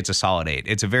definitely say it's a solid 8.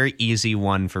 It's a very easy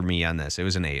one for me on this. It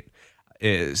was an 8.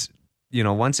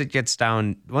 once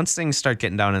things start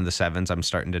getting down in the 7s, I'm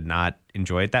starting to not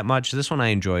enjoy it that much. This one I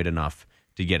enjoyed enough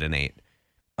to get an 8.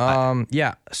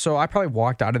 Yeah. So I probably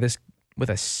walked out of this with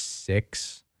a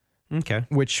 6. Okay.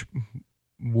 Which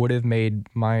would have made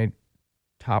my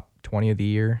top 20 of the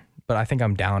year, but I think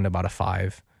I'm down to about a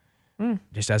 5,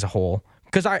 just as a whole.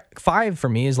 Because 5 for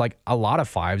me is like a lot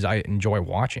of 5s I enjoy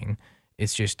watching.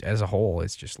 It's just as a whole,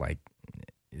 it's just like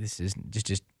this is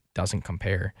just doesn't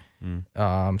compare.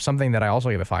 Something that I also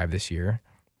gave a 5 this year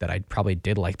that I probably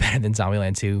did like better than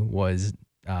Zombieland 2 was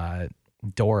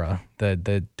Dora,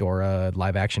 the Dora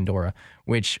live action Dora,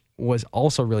 which was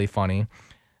also really funny.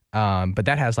 But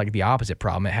that has like the opposite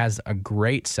problem. It has a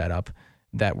great setup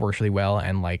that works really well,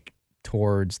 and like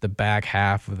towards the back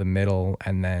half of the middle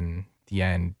and then the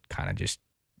end kind of just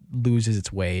loses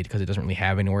its way because it doesn't really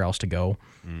have anywhere else to go.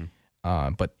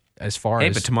 But as far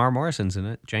as but Tamar Morrison's in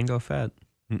it, Django Fett.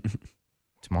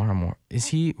 Is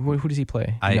he? Who does he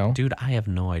play? Dude, I have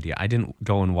no idea. I didn't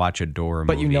go and watch a Dora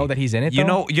movie. But you know that he's in it. You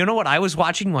know what I was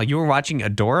watching while you were watching a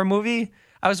Dora movie?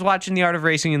 I was watching The Art of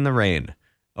Racing in the Rain.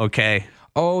 Okay.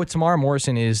 Oh, Tamar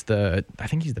Morrison is I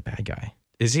think he's the bad guy.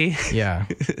 Is he? Yeah.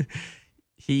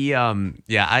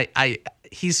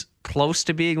 He's close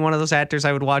to being one of those actors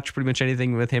I would watch pretty much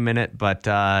anything with him in it, but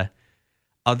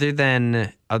other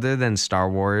than Star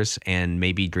Wars and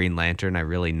maybe Green Lantern,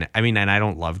 and I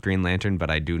don't love Green Lantern, but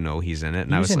I do know he's in it,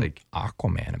 and I was like,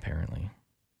 Aquaman apparently.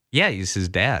 Yeah, he's his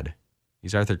dad.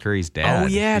 He's Arthur Curry's dad. Oh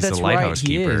yeah, he's that's the lighthouse right.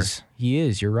 keeper. He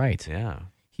is. You're right. Yeah.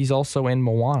 He's also in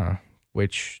Moana,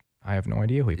 which I have no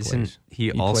idea who he plays.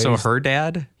 He also plays, her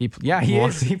dad? He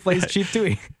is. He plays Chief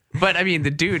Tui. But I mean,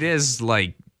 the dude is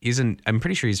like I'm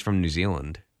pretty sure he's from New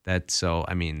Zealand.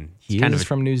 He is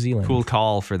from New Zealand. Cool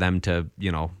call for them to,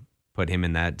 put him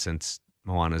in that, since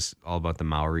Moana's all about the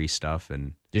Maori stuff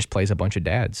and just plays a bunch of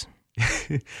dads.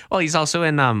 Well, he's also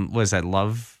in was that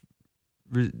Love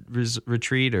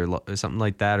Retreat or something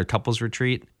like that, or Couples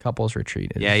Retreat? Couples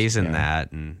Retreat. He's in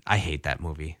that, and I hate that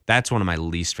movie. That's one of my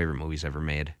least favorite movies ever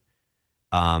made.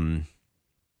 Because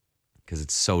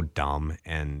it's so dumb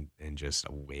and just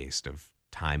a waste of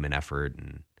time and effort,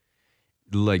 and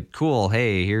like, cool,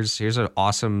 hey, here's an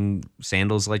awesome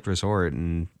sandals like resort,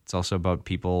 and it's also about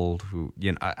people who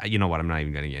you know what, I'm not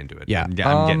even gonna get into it. I'm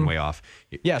getting way off.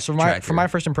 So for my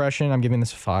first impression, I'm giving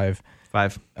this a 5.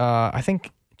 I think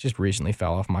it just recently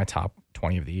fell off my top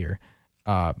 20 of the year,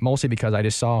 mostly because I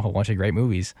just saw a whole bunch of great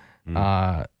movies.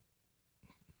 So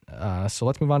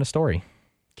let's move on to story.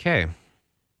 Okay.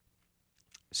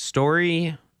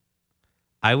 Story,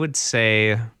 I would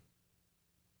say,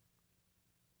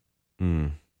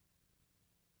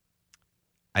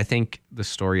 I think the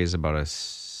story is about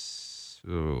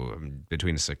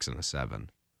between a 6 and a 7.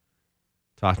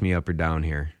 Talk me up or down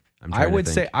here. I would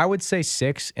say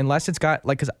 6, unless it's got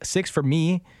like, because 6 for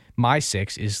me, my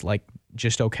 6 is like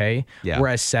just okay. Yeah.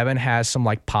 Whereas 7 has some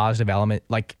like positive element,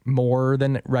 like more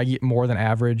than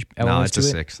average elements. No,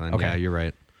 it's to a it. 6 then. Okay. Yeah, you're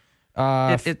right.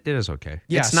 It is okay.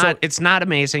 Yeah, it's not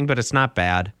amazing, but it's not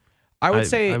bad. I would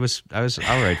say I was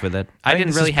all right with it. I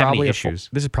didn't really have any issues.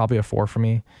 This is probably a 4 for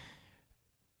me.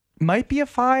 Might be a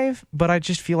 5, but I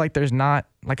just feel like there's not,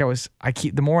 like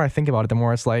the more I think about it, the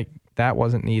more it's like that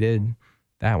wasn't needed.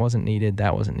 There's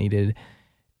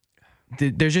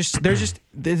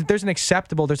an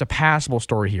acceptable, there's a passable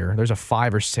story here. There's a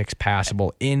 5 or 6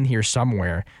 passable in here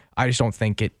somewhere. I just don't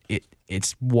think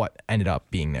it's what ended up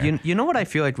being there. You know what I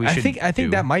feel like I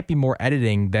think that might be more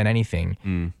editing than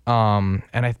anything. But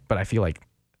I feel like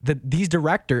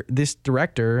this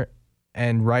director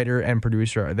and writer and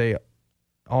producer, they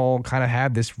all kind of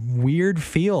have this weird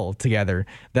feel together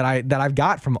that I've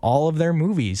got from all of their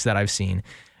movies that I've seen.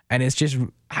 And it's just,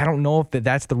 I don't know if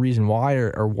that's the reason why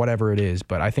or whatever it is,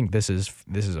 but I think this is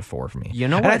a 4 for me. You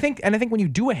know what? And I think when you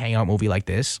do a hangout movie like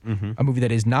this, a movie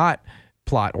that is not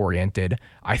plot oriented,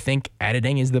 I think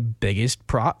editing is the biggest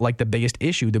the biggest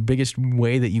issue, the biggest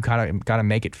way that you kind of got to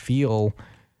make it feel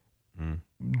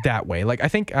that way. Like, I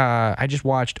think I just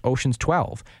watched Ocean's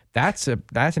 12. That's an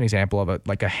example of a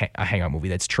hangout movie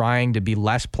that's trying to be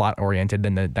less plot oriented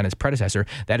than its predecessor.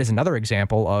 That is another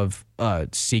example of a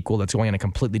sequel that's going in a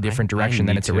completely different direction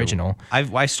than its original.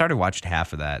 I started watching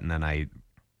half of that, and then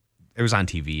it was on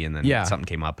TV, and then something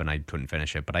came up and I couldn't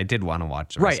finish it, but I did want to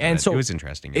watch the rest of it. So it was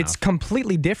interesting enough. It's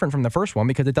completely different from the first one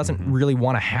because it doesn't really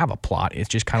want to have a plot. It's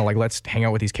just kind of like, let's hang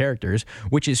out with these characters,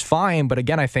 which is fine. But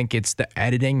again, I think it's the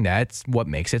editing that's what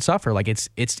makes it suffer. Like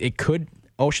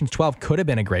Ocean's 12 could have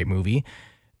been a great movie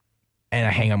and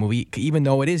a hangout movie, even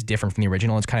though it is different from the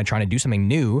original. It's kind of trying to do something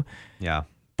new. Yeah.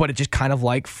 But it just kind of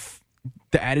like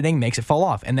the editing makes it fall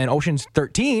off. And then Ocean's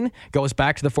 13 goes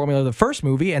back to the formula of the first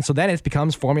movie, and so then it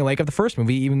becomes formulaic of the first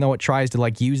movie, even though it tries to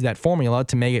like use that formula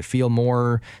to make it feel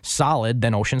more solid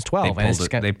than Ocean's 12.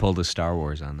 They pulled a Star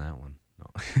Wars on that one. No.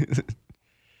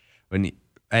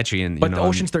 But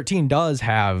Ocean's 13 does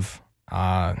have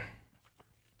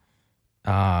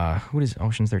who does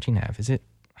Ocean's 13 have? Is it?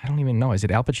 I don't even know. Is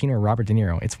it Al Pacino or Robert De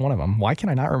Niro? It's one of them. Why can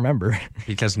I not remember?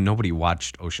 Because nobody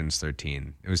watched Ocean's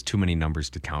 13. It was too many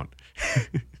numbers to count.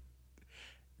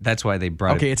 That's why they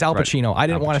brought. Okay, it's Al Pacino. I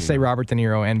didn't want to say Robert De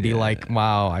Niro and be like,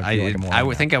 "Wow, I feel like I'm I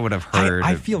would think I would have heard.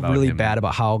 I feel really bad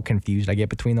about how confused I get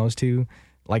between those two.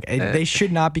 Like they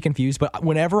should not be confused. But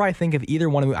whenever I think of either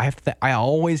one of them, I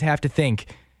always have to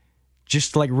think,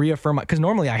 just to like reaffirm, because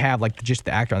normally I have like just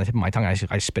the actor on the tip of my tongue.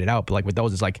 I spit it out. But like with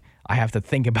those, it's like I have to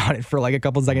think about it for like a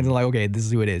couple seconds and like, okay, this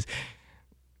is who it is.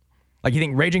 Like you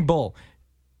think Raging Bull.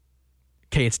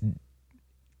 Okay, it's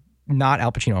not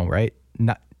Al Pacino, right?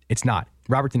 It's not.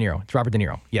 Robert De Niro. It's Robert De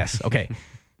Niro. Yes. Okay.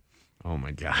 Oh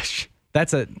my gosh.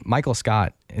 That's a Michael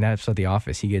Scott in that episode of The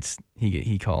Office.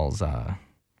 He calls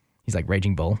he's like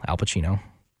Raging Bull, Al Pacino.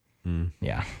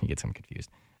 Yeah, he gets him confused.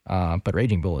 But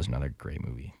Raging Bull is another great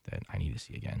movie that I need to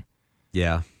see again.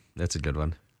 Yeah, that's a good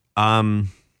one. All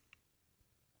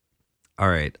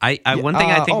right. One thing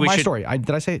I think we my should. Story. Did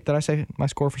I say my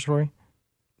score for story?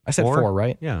 I said 4,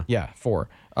 right? Yeah. Yeah, 4.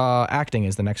 Acting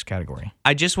is the next category.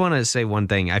 I just want to say one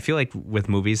thing. I feel like with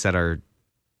movies that are,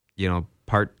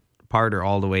 part or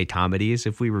all the way comedies,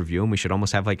 if we review them, we should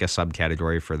almost have like a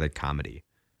subcategory for the comedy.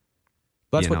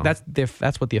 That's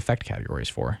what the effect category is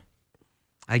for.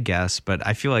 I guess, but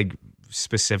I feel like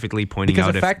specifically pointing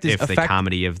out if the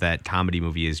comedy of that comedy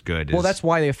movie is good. Well, that's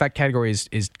why the effect category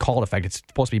is called effect. It's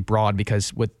supposed to be broad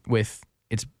because with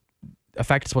its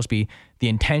effect, it's supposed to be the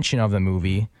intention of the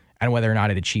movie and whether or not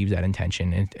it achieves that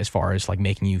intention as far as like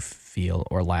making you feel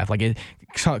or laugh. Like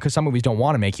because some movies don't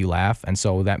want to make you laugh, and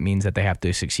so that means that they have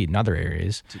to succeed in other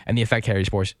areas. And the effect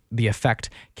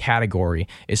category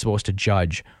is supposed to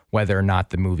judge whether or not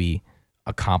the movie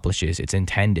accomplishes its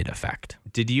intended effect.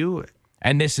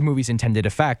 And this movie's intended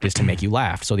effect is to make you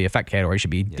laugh. So the effect category should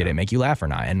be, did it make you laugh or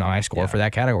not? And my score for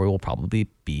that category will probably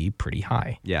be pretty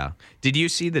high. Yeah. Did you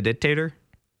see The Dictator?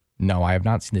 No, I have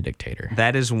not seen The Dictator.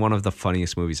 That is one of the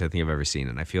funniest movies I think I've ever seen.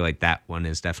 And I feel like that one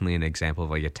is definitely an example of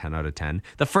like a 10 out of 10.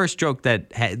 The first joke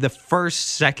the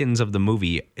first seconds of the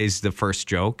movie is the first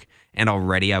joke. And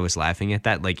already I was laughing at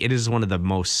that. Like it is one of the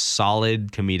most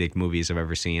solid comedic movies I've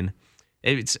ever seen.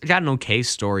 It's got an okay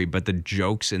story, but the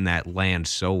jokes in that land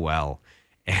so well.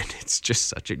 And it's just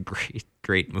such a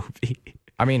great movie.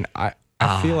 I mean, I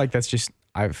feel like that's just,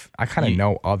 I kind of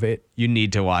know of it. You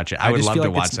need to watch it. I would love to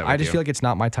watch that with you. I just feel like it's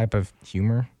not my type of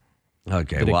humor.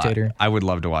 Okay, well, I would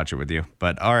love to watch it with you.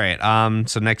 But all right,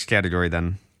 so next category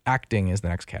then. Acting is the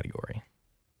next category.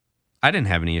 I didn't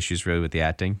have any issues really with the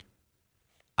acting.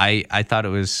 I thought it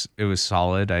was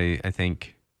solid. I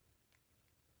think,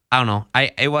 I don't know.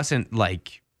 It wasn't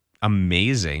like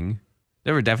amazing.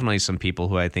 There were definitely some people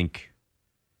who I think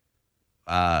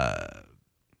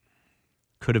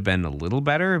could have been a little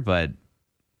better, but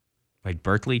like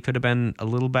Berkeley could have been a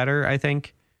little better, I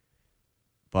think.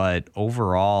 But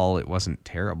overall, it wasn't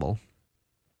terrible.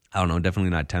 I don't know. Definitely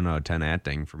not 10 out of 10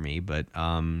 acting for me, but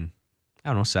I don't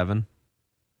know, 7.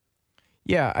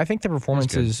 Yeah, I think the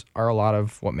performances are a lot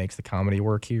of what makes the comedy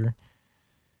work here.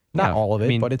 Not all of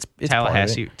it, but it's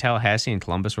Tallahassee, part of it. Tallahassee and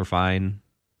Columbus were fine.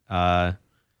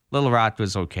 Little Rock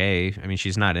was okay. I mean,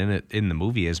 she's not in the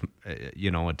movie as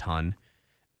a ton.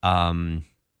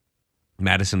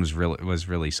 Madison was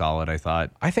really solid, I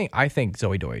thought. I think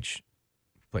Zoe Deutsch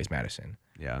plays Madison.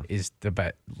 Yeah, is the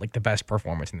best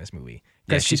performance in this movie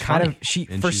because she's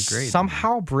great.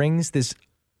 Somehow brings this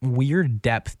weird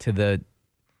depth to the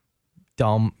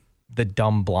dumb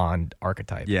blonde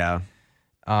archetype. Yeah,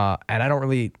 and I don't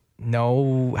really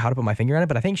know how to put my finger on it,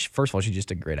 but I think first of all she's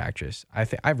just a great actress.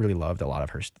 I really loved a lot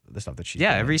of the stuff that she's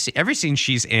done. Every scene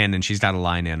she's in and she's got a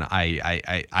line in,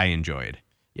 I enjoyed.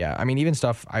 Yeah, I mean even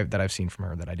stuff that I've seen from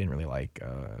her that I didn't really like.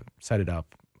 Set It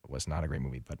Up was not a great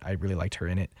movie, but I really liked her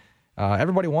in it.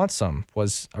 Everybody Wants Some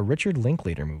was a Richard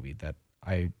Linklater movie that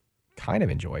I kind of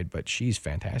enjoyed, but she's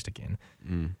fantastic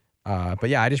in. But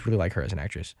yeah, I just really like her as an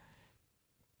actress.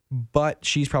 But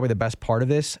she's probably the best part of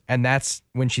this, and that's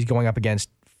when she's going up against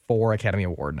 4 Academy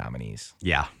Award nominees.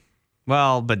 Yeah.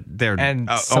 Well, but they're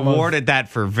awarded that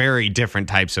for very different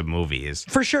types of movies.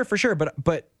 For sure.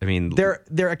 But I mean,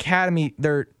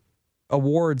 they're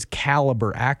awards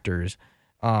caliber actors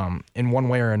in one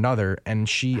way or another. And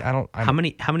how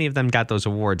many of them got those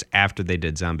awards after they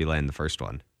did Zombieland, the first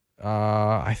one?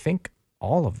 I think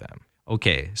all of them.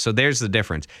 Okay, so there's the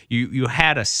difference. You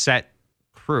had a set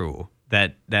crew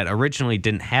that originally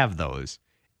didn't have those.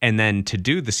 And then to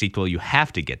do the sequel, you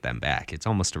have to get them back. It's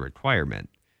almost a requirement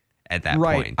at that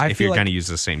point if you're going to use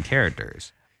the same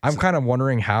characters. I'm kind of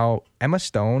wondering how Emma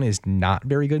Stone is not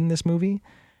very good in this movie.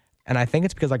 And I think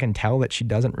it's because I can tell that she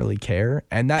doesn't really care.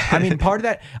 And that, I mean, part of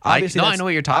that, obviously, I know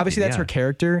what you're talking. Obviously, that's her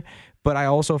character. But I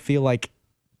also feel like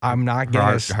I'm not getting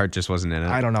her heart just wasn't in it.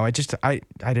 I don't know. I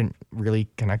didn't really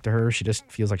connect to her. She just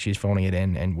feels like she's phoning it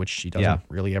in, and which she doesn't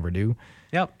really ever do.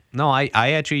 Yep. No, I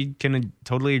actually can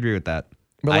totally agree with that.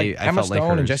 But like I Emma felt like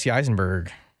Stone and Jesse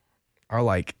Eisenberg are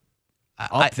like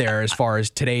up there as far as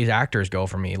today's actors go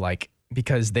for me. Like,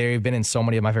 because they've been in so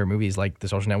many of my favorite movies, like The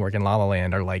Social Network and La La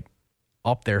Land, are like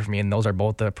up there for me, and those are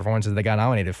both the performances they got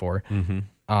nominated for.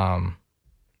 Mm-hmm.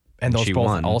 And those both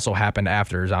won. Also happened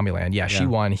after Zombieland. Yeah, she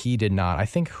won. He did not. I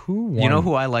think who won? You know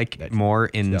who I like more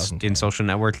in Social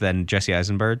Network than Jesse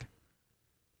Eisenberg?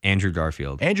 Andrew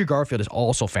Garfield. Andrew Garfield is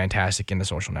also fantastic in The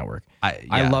Social Network.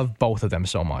 I love both of them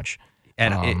so much.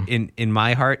 And in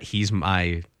my heart, he's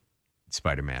my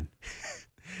Spider-Man.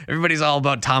 Everybody's all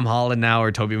about Tom Holland now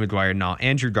or Tobey Maguire. No,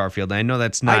 Andrew Garfield. I know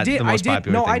that's not the most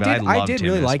popular thing, but I did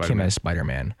really like him as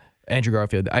Spider-Man. Andrew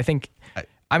Garfield.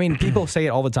 I mean, people say it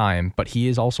all the time, but he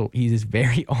is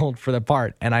very old for the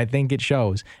part, and I think it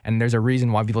shows. And there's a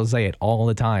reason why people say it all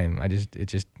the time. I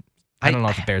don't know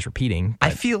if it bears repeating.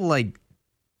 I feel like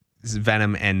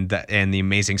Venom and the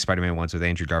Amazing Spider-Man ones with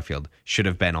Andrew Garfield should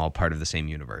have been all part of the same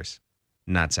universe,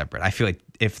 not separate. I feel like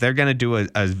if they're gonna do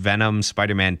a Venom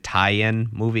Spider-Man tie-in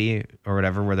movie or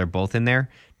whatever, where they're both in there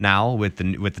now with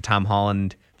the Tom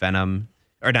Holland Venom,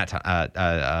 or not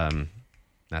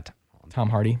Tom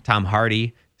Hardy. Tom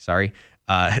Hardy, sorry.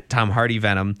 Tom Hardy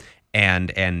Venom,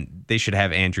 and they should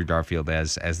have Andrew Garfield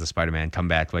as the Spider-Man come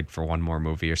back like for one more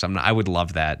movie or something. I would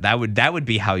love that. That would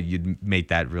be how you'd make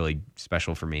that really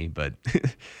special for me. But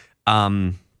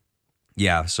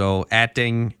yeah, so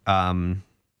acting,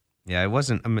 it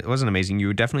wasn't amazing.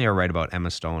 You definitely are right about Emma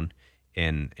Stone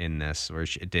in this, where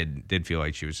it did feel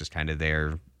like she was just kind of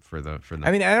there for the.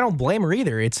 I mean, I don't blame her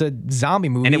either. It's a zombie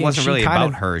movie, and it wasn't really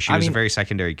about her. She was a very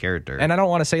secondary character. And I don't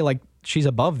want to say like she's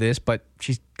above this, but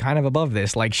she's kind of above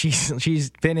this. Like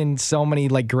she's been in so many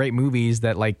like great movies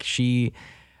that like I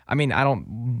mean, I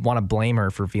don't want to blame her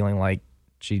for feeling like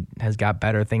she has got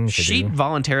better things to do. She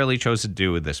voluntarily chose to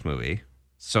do with this movie,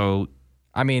 so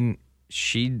I mean,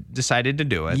 she decided to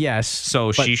do it. Yes,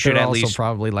 so she should at least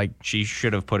probably like she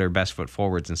should have put her best foot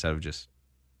forwards instead of just.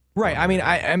 Right. I mean,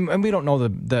 and we don't know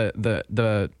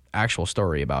the actual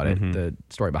story about it, the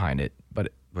story behind it,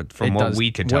 but from what we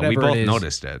could tell, we both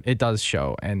noticed it. It does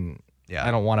show, and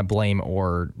I don't want to blame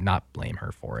or not blame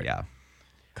her for it. Yeah,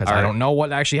 because I don't know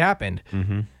what actually happened.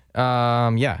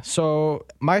 Yeah. So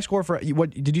my score for what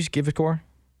did you give a score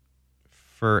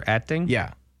for acting?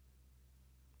 Yeah,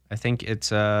 I think it's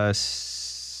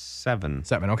 7.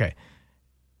 7. Okay.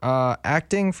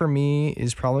 Acting for me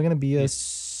is probably going to be a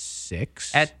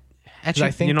 6. Actually,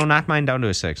 I think, knock mine down to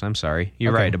a 6. I'm sorry.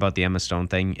 You're right about the Emma Stone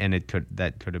thing, and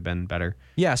that could have been better.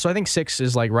 Yeah, so I think 6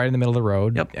 is like right in the middle of the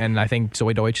road. Yep. And I think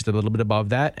Zoe Deutsch is a little bit above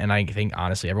that, and I think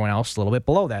honestly everyone else is a little bit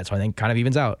below that. So I think kind of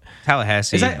evens out.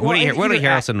 Tallahassee. Woody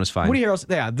Harrelson was fine. Woody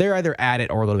Harrelson, they're either at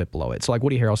it or a little bit below it. So like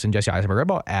Woody Harrelson, Jesse Eisenberg are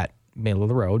about at middle of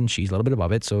the road, and she's a little bit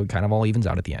above it. So it kind of all evens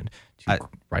out at the end,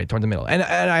 right towards the middle. And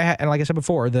like I said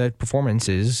before, the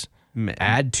performances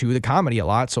add to the comedy a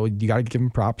lot, so you got to give him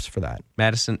props for that.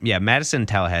 Madison and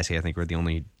Tallahassee, I think, were the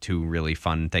only two really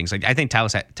fun things. Like I think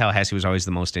Tallahassee was always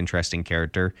the most interesting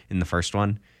character in the first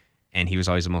one, and he was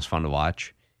always the most fun to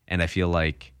watch. And I feel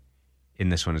like in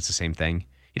this one, it's the same thing.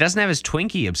 He doesn't have his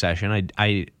Twinkie obsession.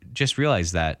 I just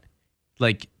realized that.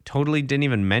 Like, totally didn't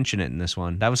even mention it in this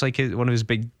one. That was like one of his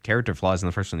big character flaws in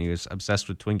the first one. He was obsessed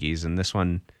with Twinkies, and this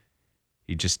one,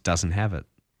 he just doesn't have it,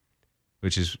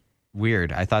 which is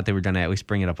weird. I thought they were going to at least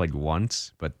bring it up like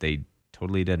once, but they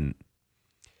totally didn't.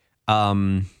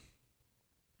 Yeah.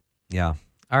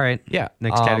 All right. Yeah.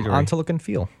 Next category. On to Look and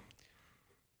Feel.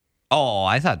 Oh,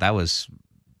 I thought that was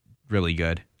really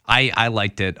good. I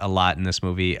liked it a lot in this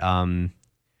movie.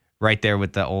 Right there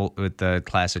with the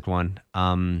classic one.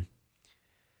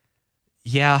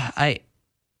 Yeah, I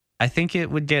think it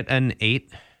would get an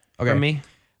 8 from me.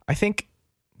 I think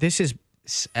this is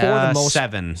for the most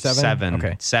 7.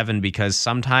 Okay. 7 because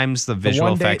sometimes the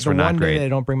visual effects were not great. I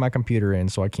don't bring my computer in,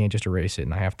 so I can't just erase it,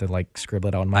 and I have to like scribble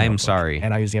it out in my notebook. Sorry.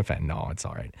 And I use the effect. No, it's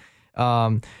all right.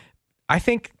 I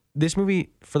think this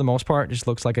movie, for the most part, just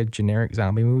looks like a generic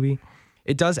zombie movie.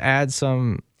 It does add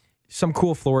some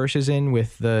cool flourishes in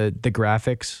with the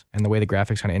graphics and the way the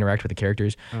graphics kind of interact with the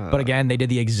characters. But again, they did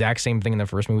the exact same thing in the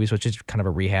first movie, so it's just kind of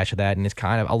a rehash of that. And it's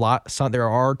kind of there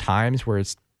are times where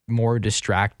it's more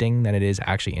distracting than it is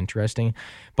actually interesting.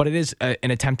 But it is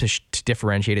an attempt to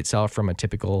differentiate itself from a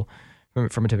typical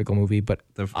movie. But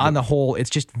on the whole, it's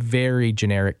just very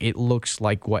generic. It looks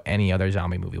like what any other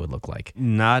zombie movie would look like.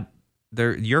 Not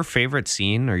there. Your favorite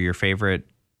scene or your favorite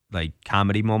like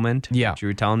comedy moment? Yeah, that you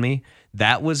were telling me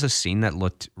that was a scene that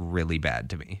looked really bad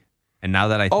to me. And now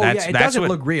that it doesn't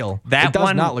look real. It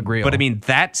does not look real. But I mean,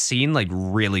 that scene like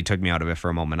really took me out of it for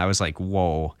a moment. I was like,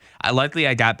 whoa. Luckily,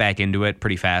 I got back into it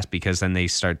pretty fast because then they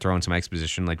start throwing some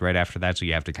exposition like right after that. So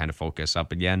you have to kind of focus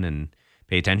up again and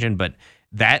pay attention. But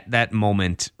that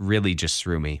moment really just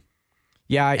threw me.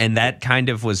 Yeah. And that kind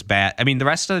of was bad. I mean, the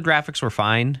rest of the graphics were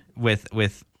fine with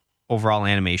overall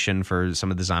animation for some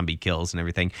of the zombie kills and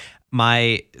everything.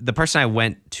 The person I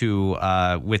went to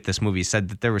with this movie said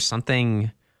that there was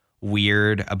something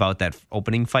weird about that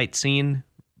opening fight scene,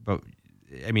 but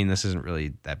I mean, this isn't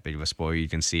really that big of a spoiler. You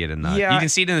can see it in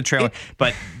the trailer.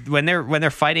 But when they're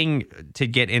fighting to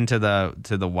get into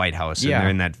the White House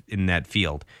and they're in that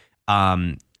field,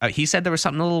 he said there was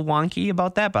something a little wonky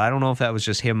about that, but I don't know if that was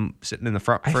just him sitting in the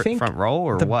front row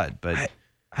or what. But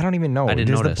I don't even know.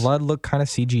 Does the blood look kind of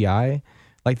CGI?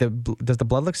 Like does the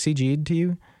blood look CG'd to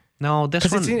you? No,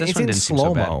 this one didn't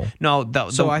slow mo. No,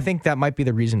 so I think that might be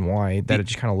the reason why it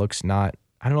just kind of looks not.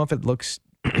 I don't know if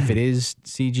it is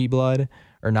CG blood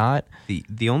or not.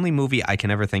 The only movie I can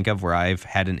ever think of where I've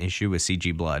had an issue with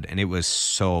CG blood, and it was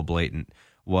so blatant,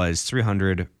 was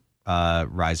 300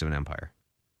 Rise of an Empire.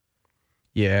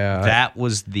 Yeah, that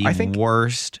was the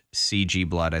worst CG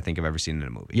blood I think I've ever seen in a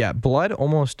movie. Yeah, blood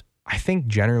almost. I think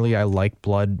generally I like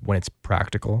blood when it's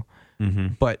practical,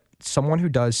 but someone who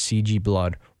does CG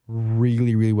blood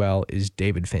really, really well is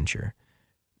David Fincher.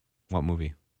 What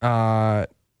movie? I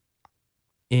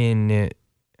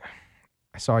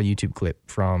saw a YouTube clip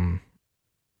from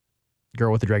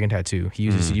Girl with the Dragon Tattoo. He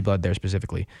uses CG blood there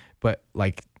specifically, but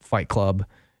like Fight Club,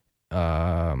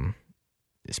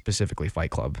 specifically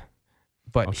Fight Club.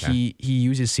 But he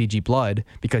uses CG blood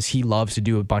because he loves to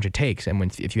do a bunch of takes,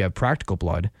 and if you have practical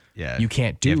blood, you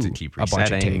can't do a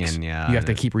bunch of takes. You have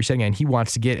to keep resetting, and he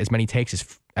wants to get as many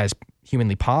takes as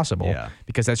humanly possible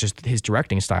because that's just his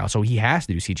directing style. So he has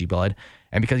to do CG blood,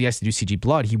 and because he has to do CG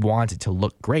blood, he wants it to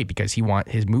look great because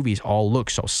his movies all look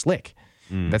so slick.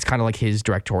 That's kind of like his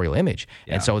directorial image,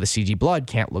 and so the CG blood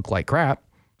can't look like crap.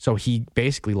 So he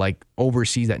basically like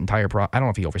oversees that entire I don't know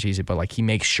if he oversees it, but like he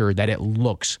makes sure that it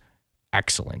looks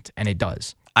excellent, and it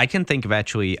does. I can think of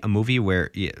actually a movie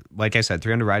where, like I said,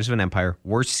 300 Rise of an Empire,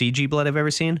 worst CG blood I've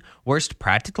ever seen, worst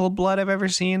practical blood I've ever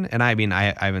seen. And I mean,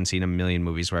 I haven't seen a million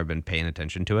movies where I've been paying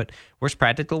attention to it. Worst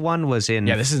practical one was in...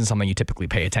 Yeah, this isn't something you typically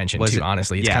pay attention to,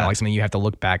 honestly. It's kind of like something you have to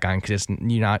look back on because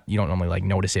you don't normally like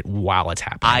notice it while it's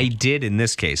happening. I did in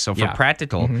this case. So for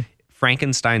practical,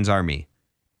 Frankenstein's Army.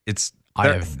 It's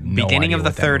the beginning of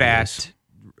the third act.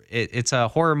 It's a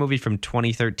horror movie from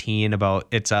 2013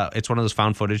 it's one of those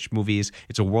found footage movies.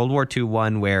 It's a World War II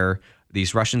one where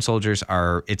these Russian soldiers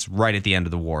it's right at the end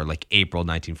of the war, like April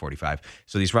 1945.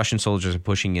 So these Russian soldiers are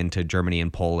pushing into Germany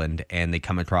and Poland, and they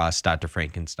come across Dr.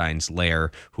 Frankenstein's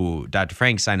lair, who Dr.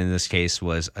 Frankenstein in this case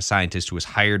was a scientist who was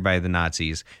hired by the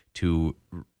Nazis to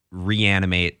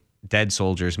reanimate dead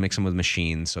soldiers, mix them with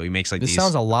machines. So he makes like this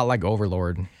sounds a lot like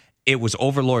Overlord. It was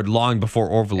Overlord long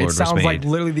before Overlord was made. It sounds like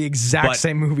literally the exact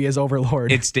same movie as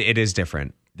Overlord. It is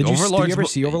different. Did you ever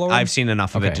see Overlord? I've seen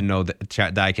enough of it to know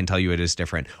that I can tell you it is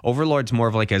different. Overlord's more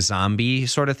of like a zombie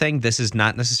sort of thing. This is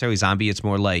not necessarily zombie. It's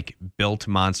more like built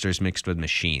monsters mixed with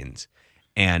machines.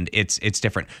 And it's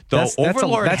different. Though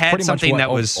Overlord had something that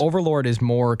was... Overlord is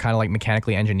more kind of like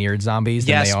mechanically engineered zombies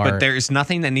than they are... Yes, but there's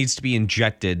nothing that needs to be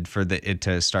injected for it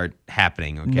to start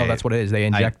happening, okay? No, that's what it is. They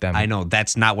inject them. I know.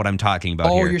 That's not what I'm talking about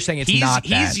here. Oh, you're saying it's not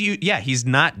that. He's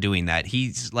not doing that.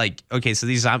 He's like, okay, so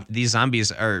these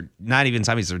zombies are not even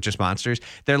zombies. They're just monsters.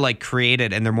 They're like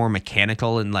created, and they're more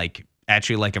mechanical and like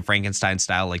actually like a Frankenstein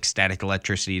style, like static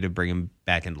electricity to bring them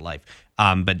back into life.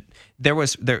 But there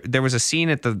was a scene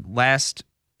at the last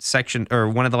section, or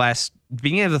one of the last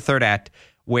beginning of the third act,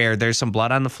 where there's some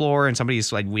blood on the floor and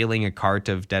somebody's like wheeling a cart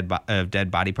of dead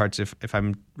body parts, if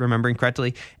I'm remembering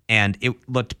correctly, and it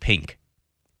looked pink.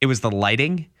 It was the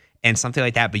lighting and something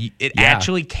like that, but it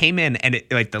actually came in and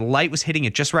it like the light was hitting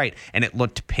it just right, and it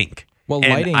looked pink. Well,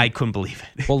 and lighting, I couldn't believe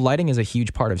it. Well, lighting is a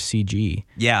huge part of CG.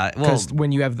 Yeah, because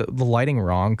when you have the lighting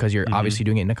wrong, because you're obviously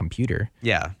doing it in a computer.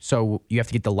 Yeah. So you have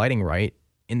to get the lighting right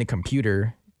in the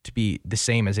computer to be the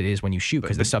same as it is when you shoot,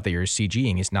 because the stuff that you're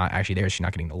CGing is not actually there. So you're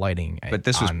not getting the lighting. But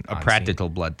this was a practical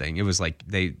blood thing. It was like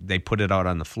they put it out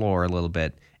on the floor a little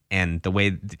bit, and the way,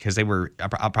 because they were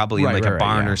probably in like a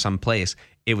barn or some place,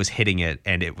 it was hitting it,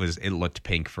 and it looked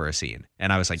pink for a scene,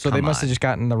 and I was like, so they must have just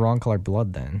gotten the wrong colored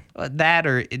blood then. That,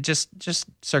 or it just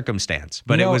circumstance,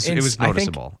 but it was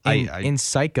noticeable. In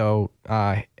Psycho,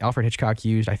 Alfred Hitchcock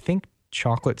used, I think,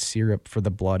 chocolate syrup for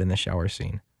the blood in the shower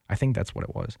scene. I think that's what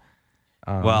it was.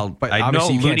 But I know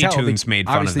Looney Tunes made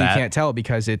fun of that. Obviously, you can't tell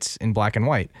because it's in black and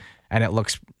white, and it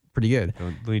looks pretty good.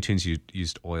 Looney Tunes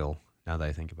used oil. Now that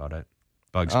I think about it,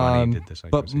 Bugs Bunny did this.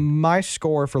 But my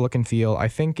score for look and feel, I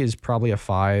think, is probably a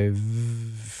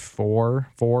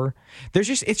 5.4.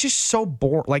 It's just so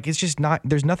boring. Like, it's just not.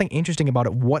 There's nothing interesting about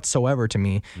it whatsoever to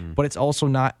me. But it's also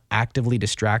not actively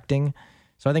distracting.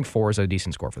 So I think 4 is a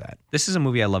decent score for that. This is a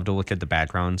movie I love to look at the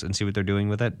backgrounds and see what they're doing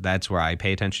with it. That's where I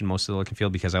pay attention most to the look and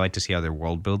feel, because I like to see how they're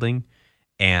world building.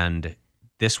 And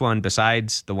this one,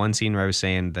 besides the one scene where I was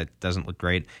saying that doesn't look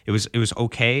great, it was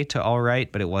okay to all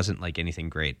right, but it wasn't like anything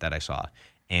great that I saw.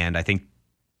 And I think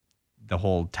the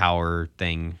whole tower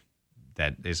thing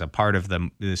that is a part of the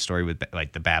story with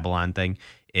like the Babylon thing,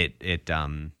 it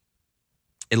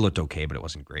looked okay, but it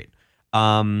wasn't great.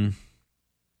 Yeah.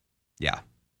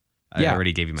 I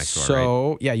already gave you my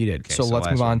score, right? Yeah, you did. Okay, so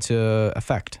let's move on to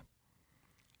effect.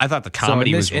 I thought the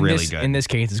comedy was really good. In this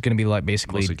case, it's going to be like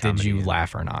basically, Mostly comedy, did you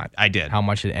laugh or not? I did. How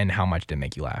much did it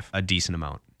make you laugh? A decent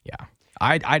amount. Yeah,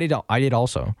 I did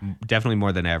also. Definitely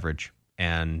more than average,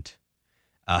 and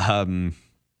it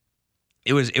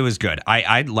was good.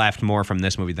 I laughed more from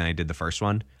this movie than I did the first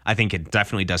one. I think it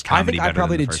definitely does comedy better. I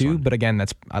probably than the did first too, one. but again,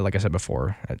 that's like I said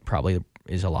before, it probably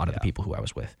is a lot of the people who I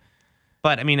was with.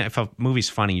 But I mean, if a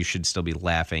movie's funny, you should still be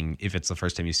laughing if it's the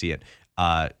first time you see it,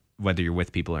 whether you're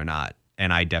with people or not.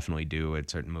 And I definitely do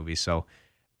at certain movies. So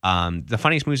the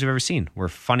funniest movies I've ever seen were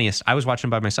funniest. I was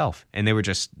watching them by myself, and they were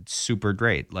just super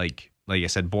great. Like I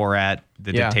said, Borat,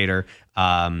 The Dictator.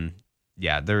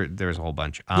 There's a whole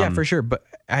bunch. Yeah, for sure. But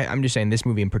I'm just saying, this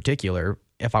movie in particular,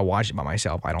 if I watched it by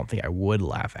myself, I don't think I would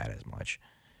laugh at it as much.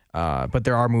 But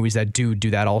there are movies that do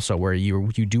that also, where you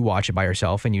do watch it by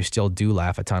yourself and you still do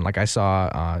laugh a ton. Like I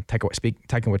saw Taika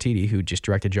Waititi, who just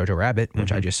directed Jojo Rabbit,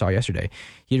 which I just saw yesterday.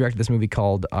 He directed this movie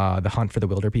called The Hunt for the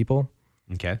Wilder People.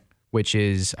 Okay. Which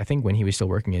is, I think, when he was still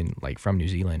working from New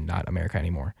Zealand, not America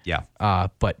anymore. Yeah.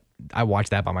 But I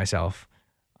watched that by myself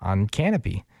on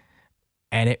Canopy,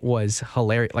 and it was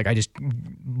hilarious. Like, I just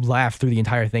laughed through the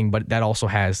entire thing, but that also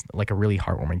has like a really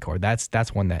heartwarming core. That's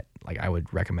one that like I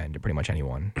would recommend to pretty much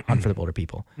anyone. Hunt for the Wilder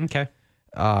People. Okay.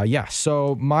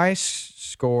 So my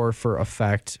score for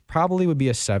effect probably would be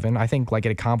a 7. I think like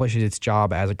it accomplishes its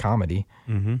job as a comedy.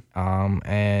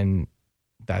 And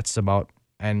that's about,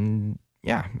 and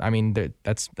yeah, I mean,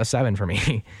 that's a 7 for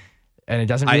me. And it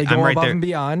doesn't really go above and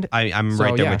beyond. I'm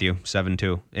right there with you. 7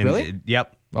 too. And really?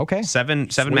 Yep. Okay. Seven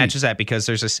matches that, because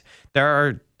it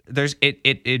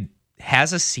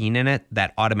has a scene in it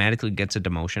that automatically gets a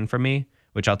demotion from me,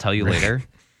 which I'll tell you later.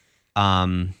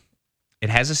 It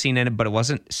has a scene in it, but it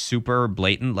wasn't super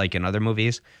blatant like in other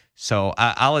movies. So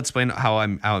I'll explain how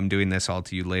I'm doing this all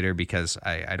to you later, because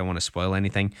I don't want to spoil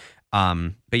anything.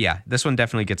 But yeah, this one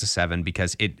definitely gets a 7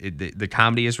 because the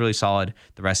comedy is really solid.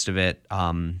 The rest of it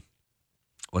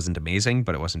wasn't amazing,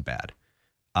 but it wasn't bad.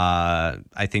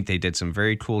 I think they did some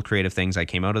very cool creative things. I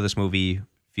came out of this movie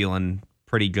feeling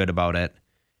pretty good about it,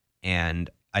 and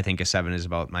I think a 7 is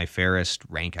about my fairest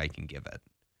rank I can give it.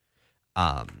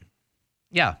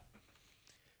 Yeah.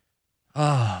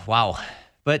 Oh, wow.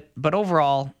 But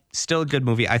overall, still a good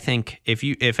movie. I think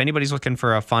if anybody's looking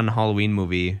for a fun Halloween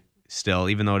movie still,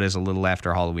 even though it is a little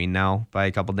after Halloween now by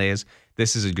a couple days,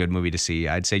 this is a good movie to see.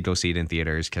 I'd say go see it in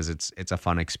theaters because it's a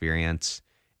fun experience.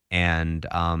 And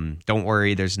don't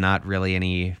worry, there's not really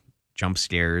any jump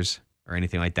scares or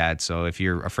anything like that. So if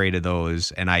you're afraid of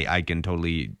those, and I can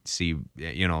totally see,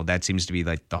 that seems to be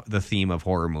like the theme of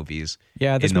horror movies.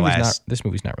 Yeah, this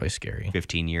movie's not really scary.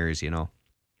 15 years,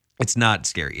 it's not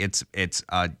scary. It's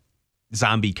a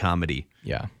zombie comedy.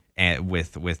 Yeah, and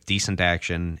with decent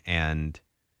action, and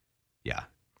yeah,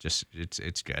 just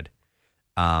it's good.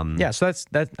 So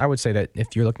that's I would say that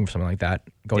if you're looking for something like that,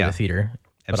 go to the theater.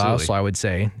 Absolutely. But I would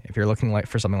say, if you're looking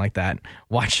for something like that,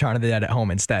 watch Shaun of the Dead at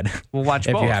home instead. Well, watch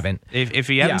if both. you haven't. If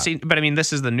you haven't seen, but I mean,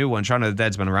 this is the new one. Shaun of the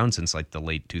Dead's been around since like the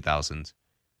late 2000s,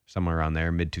 somewhere around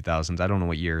there, mid 2000s. I don't know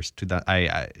what years. 2000.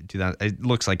 It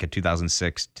looks like a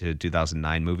 2006 to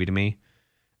 2009 movie to me.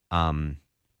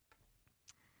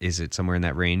 Is it somewhere in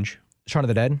that range? Shaun of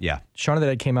the Dead? Yeah. Shaun of the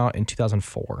Dead came out in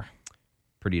 2004.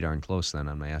 Pretty darn close then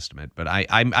on my estimate. But I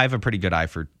have a pretty good eye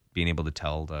for being able to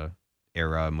tell the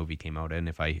era a movie came out in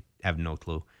if I have no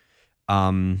clue.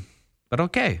 But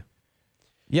okay.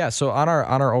 Yeah, so on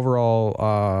our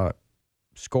overall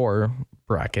score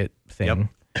bracket thing,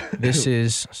 This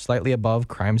is slightly above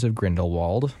Crimes of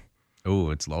Grindelwald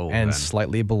Oh, it's low. and then.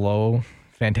 slightly below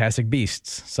Fantastic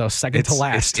Beasts. So second to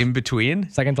last. It's in between?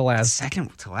 Second to last.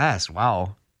 Second to last.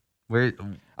 Wow. Where?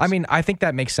 I mean, I think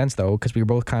that makes sense though, because we were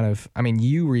both kind of. I mean,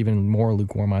 you were even more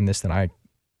lukewarm on this than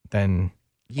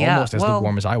almost as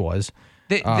lukewarm as I was.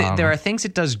 There are things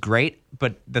it does great,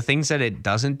 but the things that it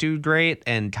doesn't do great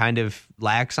and kind of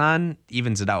lacks on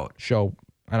evens it out.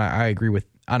 And I agree with.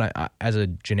 As a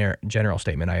general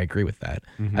statement, I agree with that.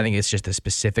 Mm-hmm. I think it's just the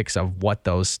specifics of what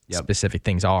those specific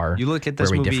things are. You look at this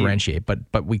where we movie differentiate,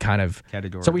 but we kind of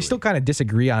categorically. So we still kind of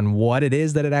disagree on what it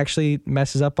is that it actually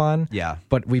messes up on. Yeah,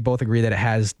 but we both agree that it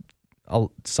has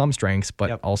some strengths,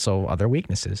 but also other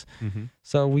weaknesses. Mm-hmm.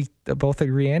 So we both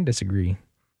agree and disagree,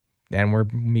 and we're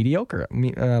mediocre,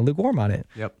 lukewarm on it.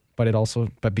 Yep.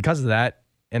 But because of that,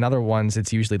 in other ones,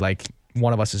 it's usually like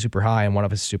one of us is super high and one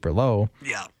of us is super low.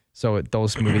 Yeah. So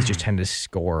those movies just tend to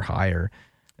score higher,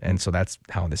 and so that's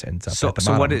how this ends up. At the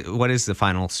So bottom. what is the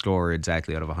final score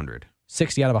exactly out of 100?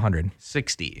 60 out of 100.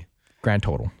 60 Grand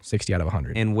total. 60 out of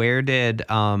 100. And where did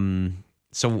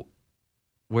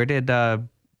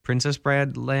Princess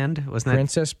Bride land? Wasn't that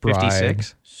Princess Bride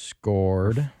 56?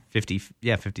 Scored 50?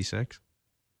 Yeah, 56.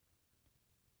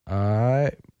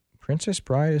 Princess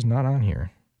Bride is not on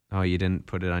here. Oh, you didn't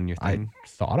put it on your thing? I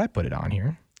thought I put it on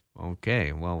here.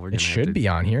 Okay, well, we're gonna. It should be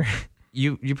on here.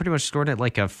 You pretty much scored it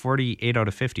like a 48 out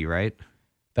of 50, right?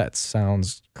 That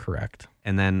sounds correct.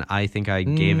 And then I think I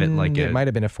gave it like it might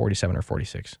have been a 47 or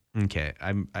 46. Okay,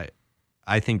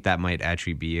 I think that might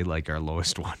actually be like our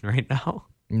lowest one right now.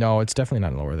 No, it's definitely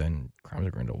not lower than Crimes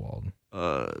of Grindelwald.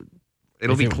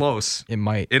 It'll be close. It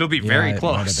might. It'll be very it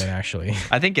might have close. been, actually.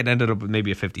 I think it ended up with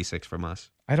maybe a 56 from us.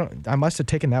 I must have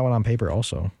taken that one on paper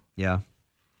also. Yeah.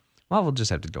 Well, we'll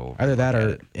just have to go over. Either that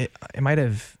or it might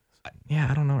have. Yeah,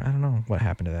 I don't know what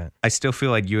happened to that. I still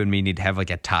feel like you and me need to have like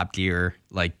a Top Gear,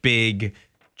 like big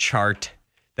chart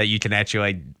that you can actually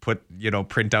like put,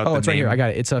 print out. Oh, the it's name. right here. I got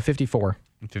it. It's a 54.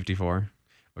 54.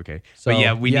 Okay. So but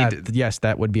yeah, we need. Yes,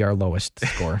 that would be our lowest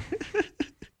score.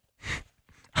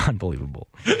 Unbelievable.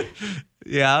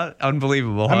 Yeah,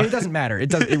 unbelievable. I mean, it doesn't matter.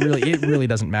 It really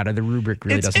doesn't matter. The rubric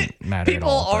really doesn't matter People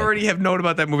at all. already have known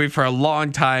about that movie for a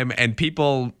long time, and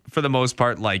people, for the most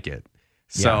part, like it.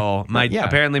 So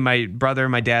apparently my brother,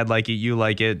 my dad like it. You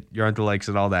like it. Your uncle likes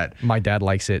it. All that. My dad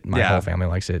likes it. My whole family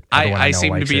likes it. I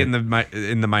seem to be in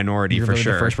the minority. You're for really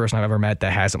sure. the first person I've ever met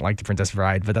that hasn't liked The Princess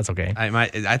Bride, but that's okay.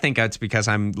 I think that's because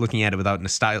I'm looking at it without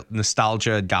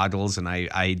nostalgia goggles, and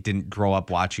I didn't grow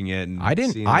up watching it. And I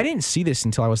didn't see this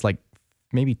until I was like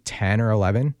maybe 10 or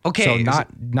 11. Okay, so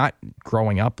not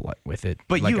growing up with it.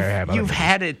 But like you've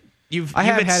had it. I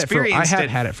have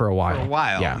had it for a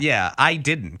while. Yeah, I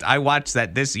didn't. I watched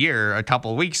that this year, a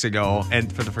couple weeks ago,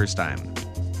 and for the first time.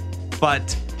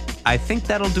 But I think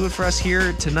that'll do it for us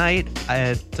here tonight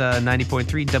at 90.3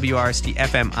 WRST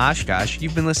FM Oshkosh.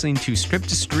 You've been listening to Script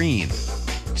to Screen.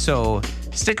 So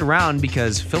stick around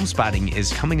because Film Spotting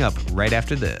is coming up right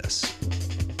after this.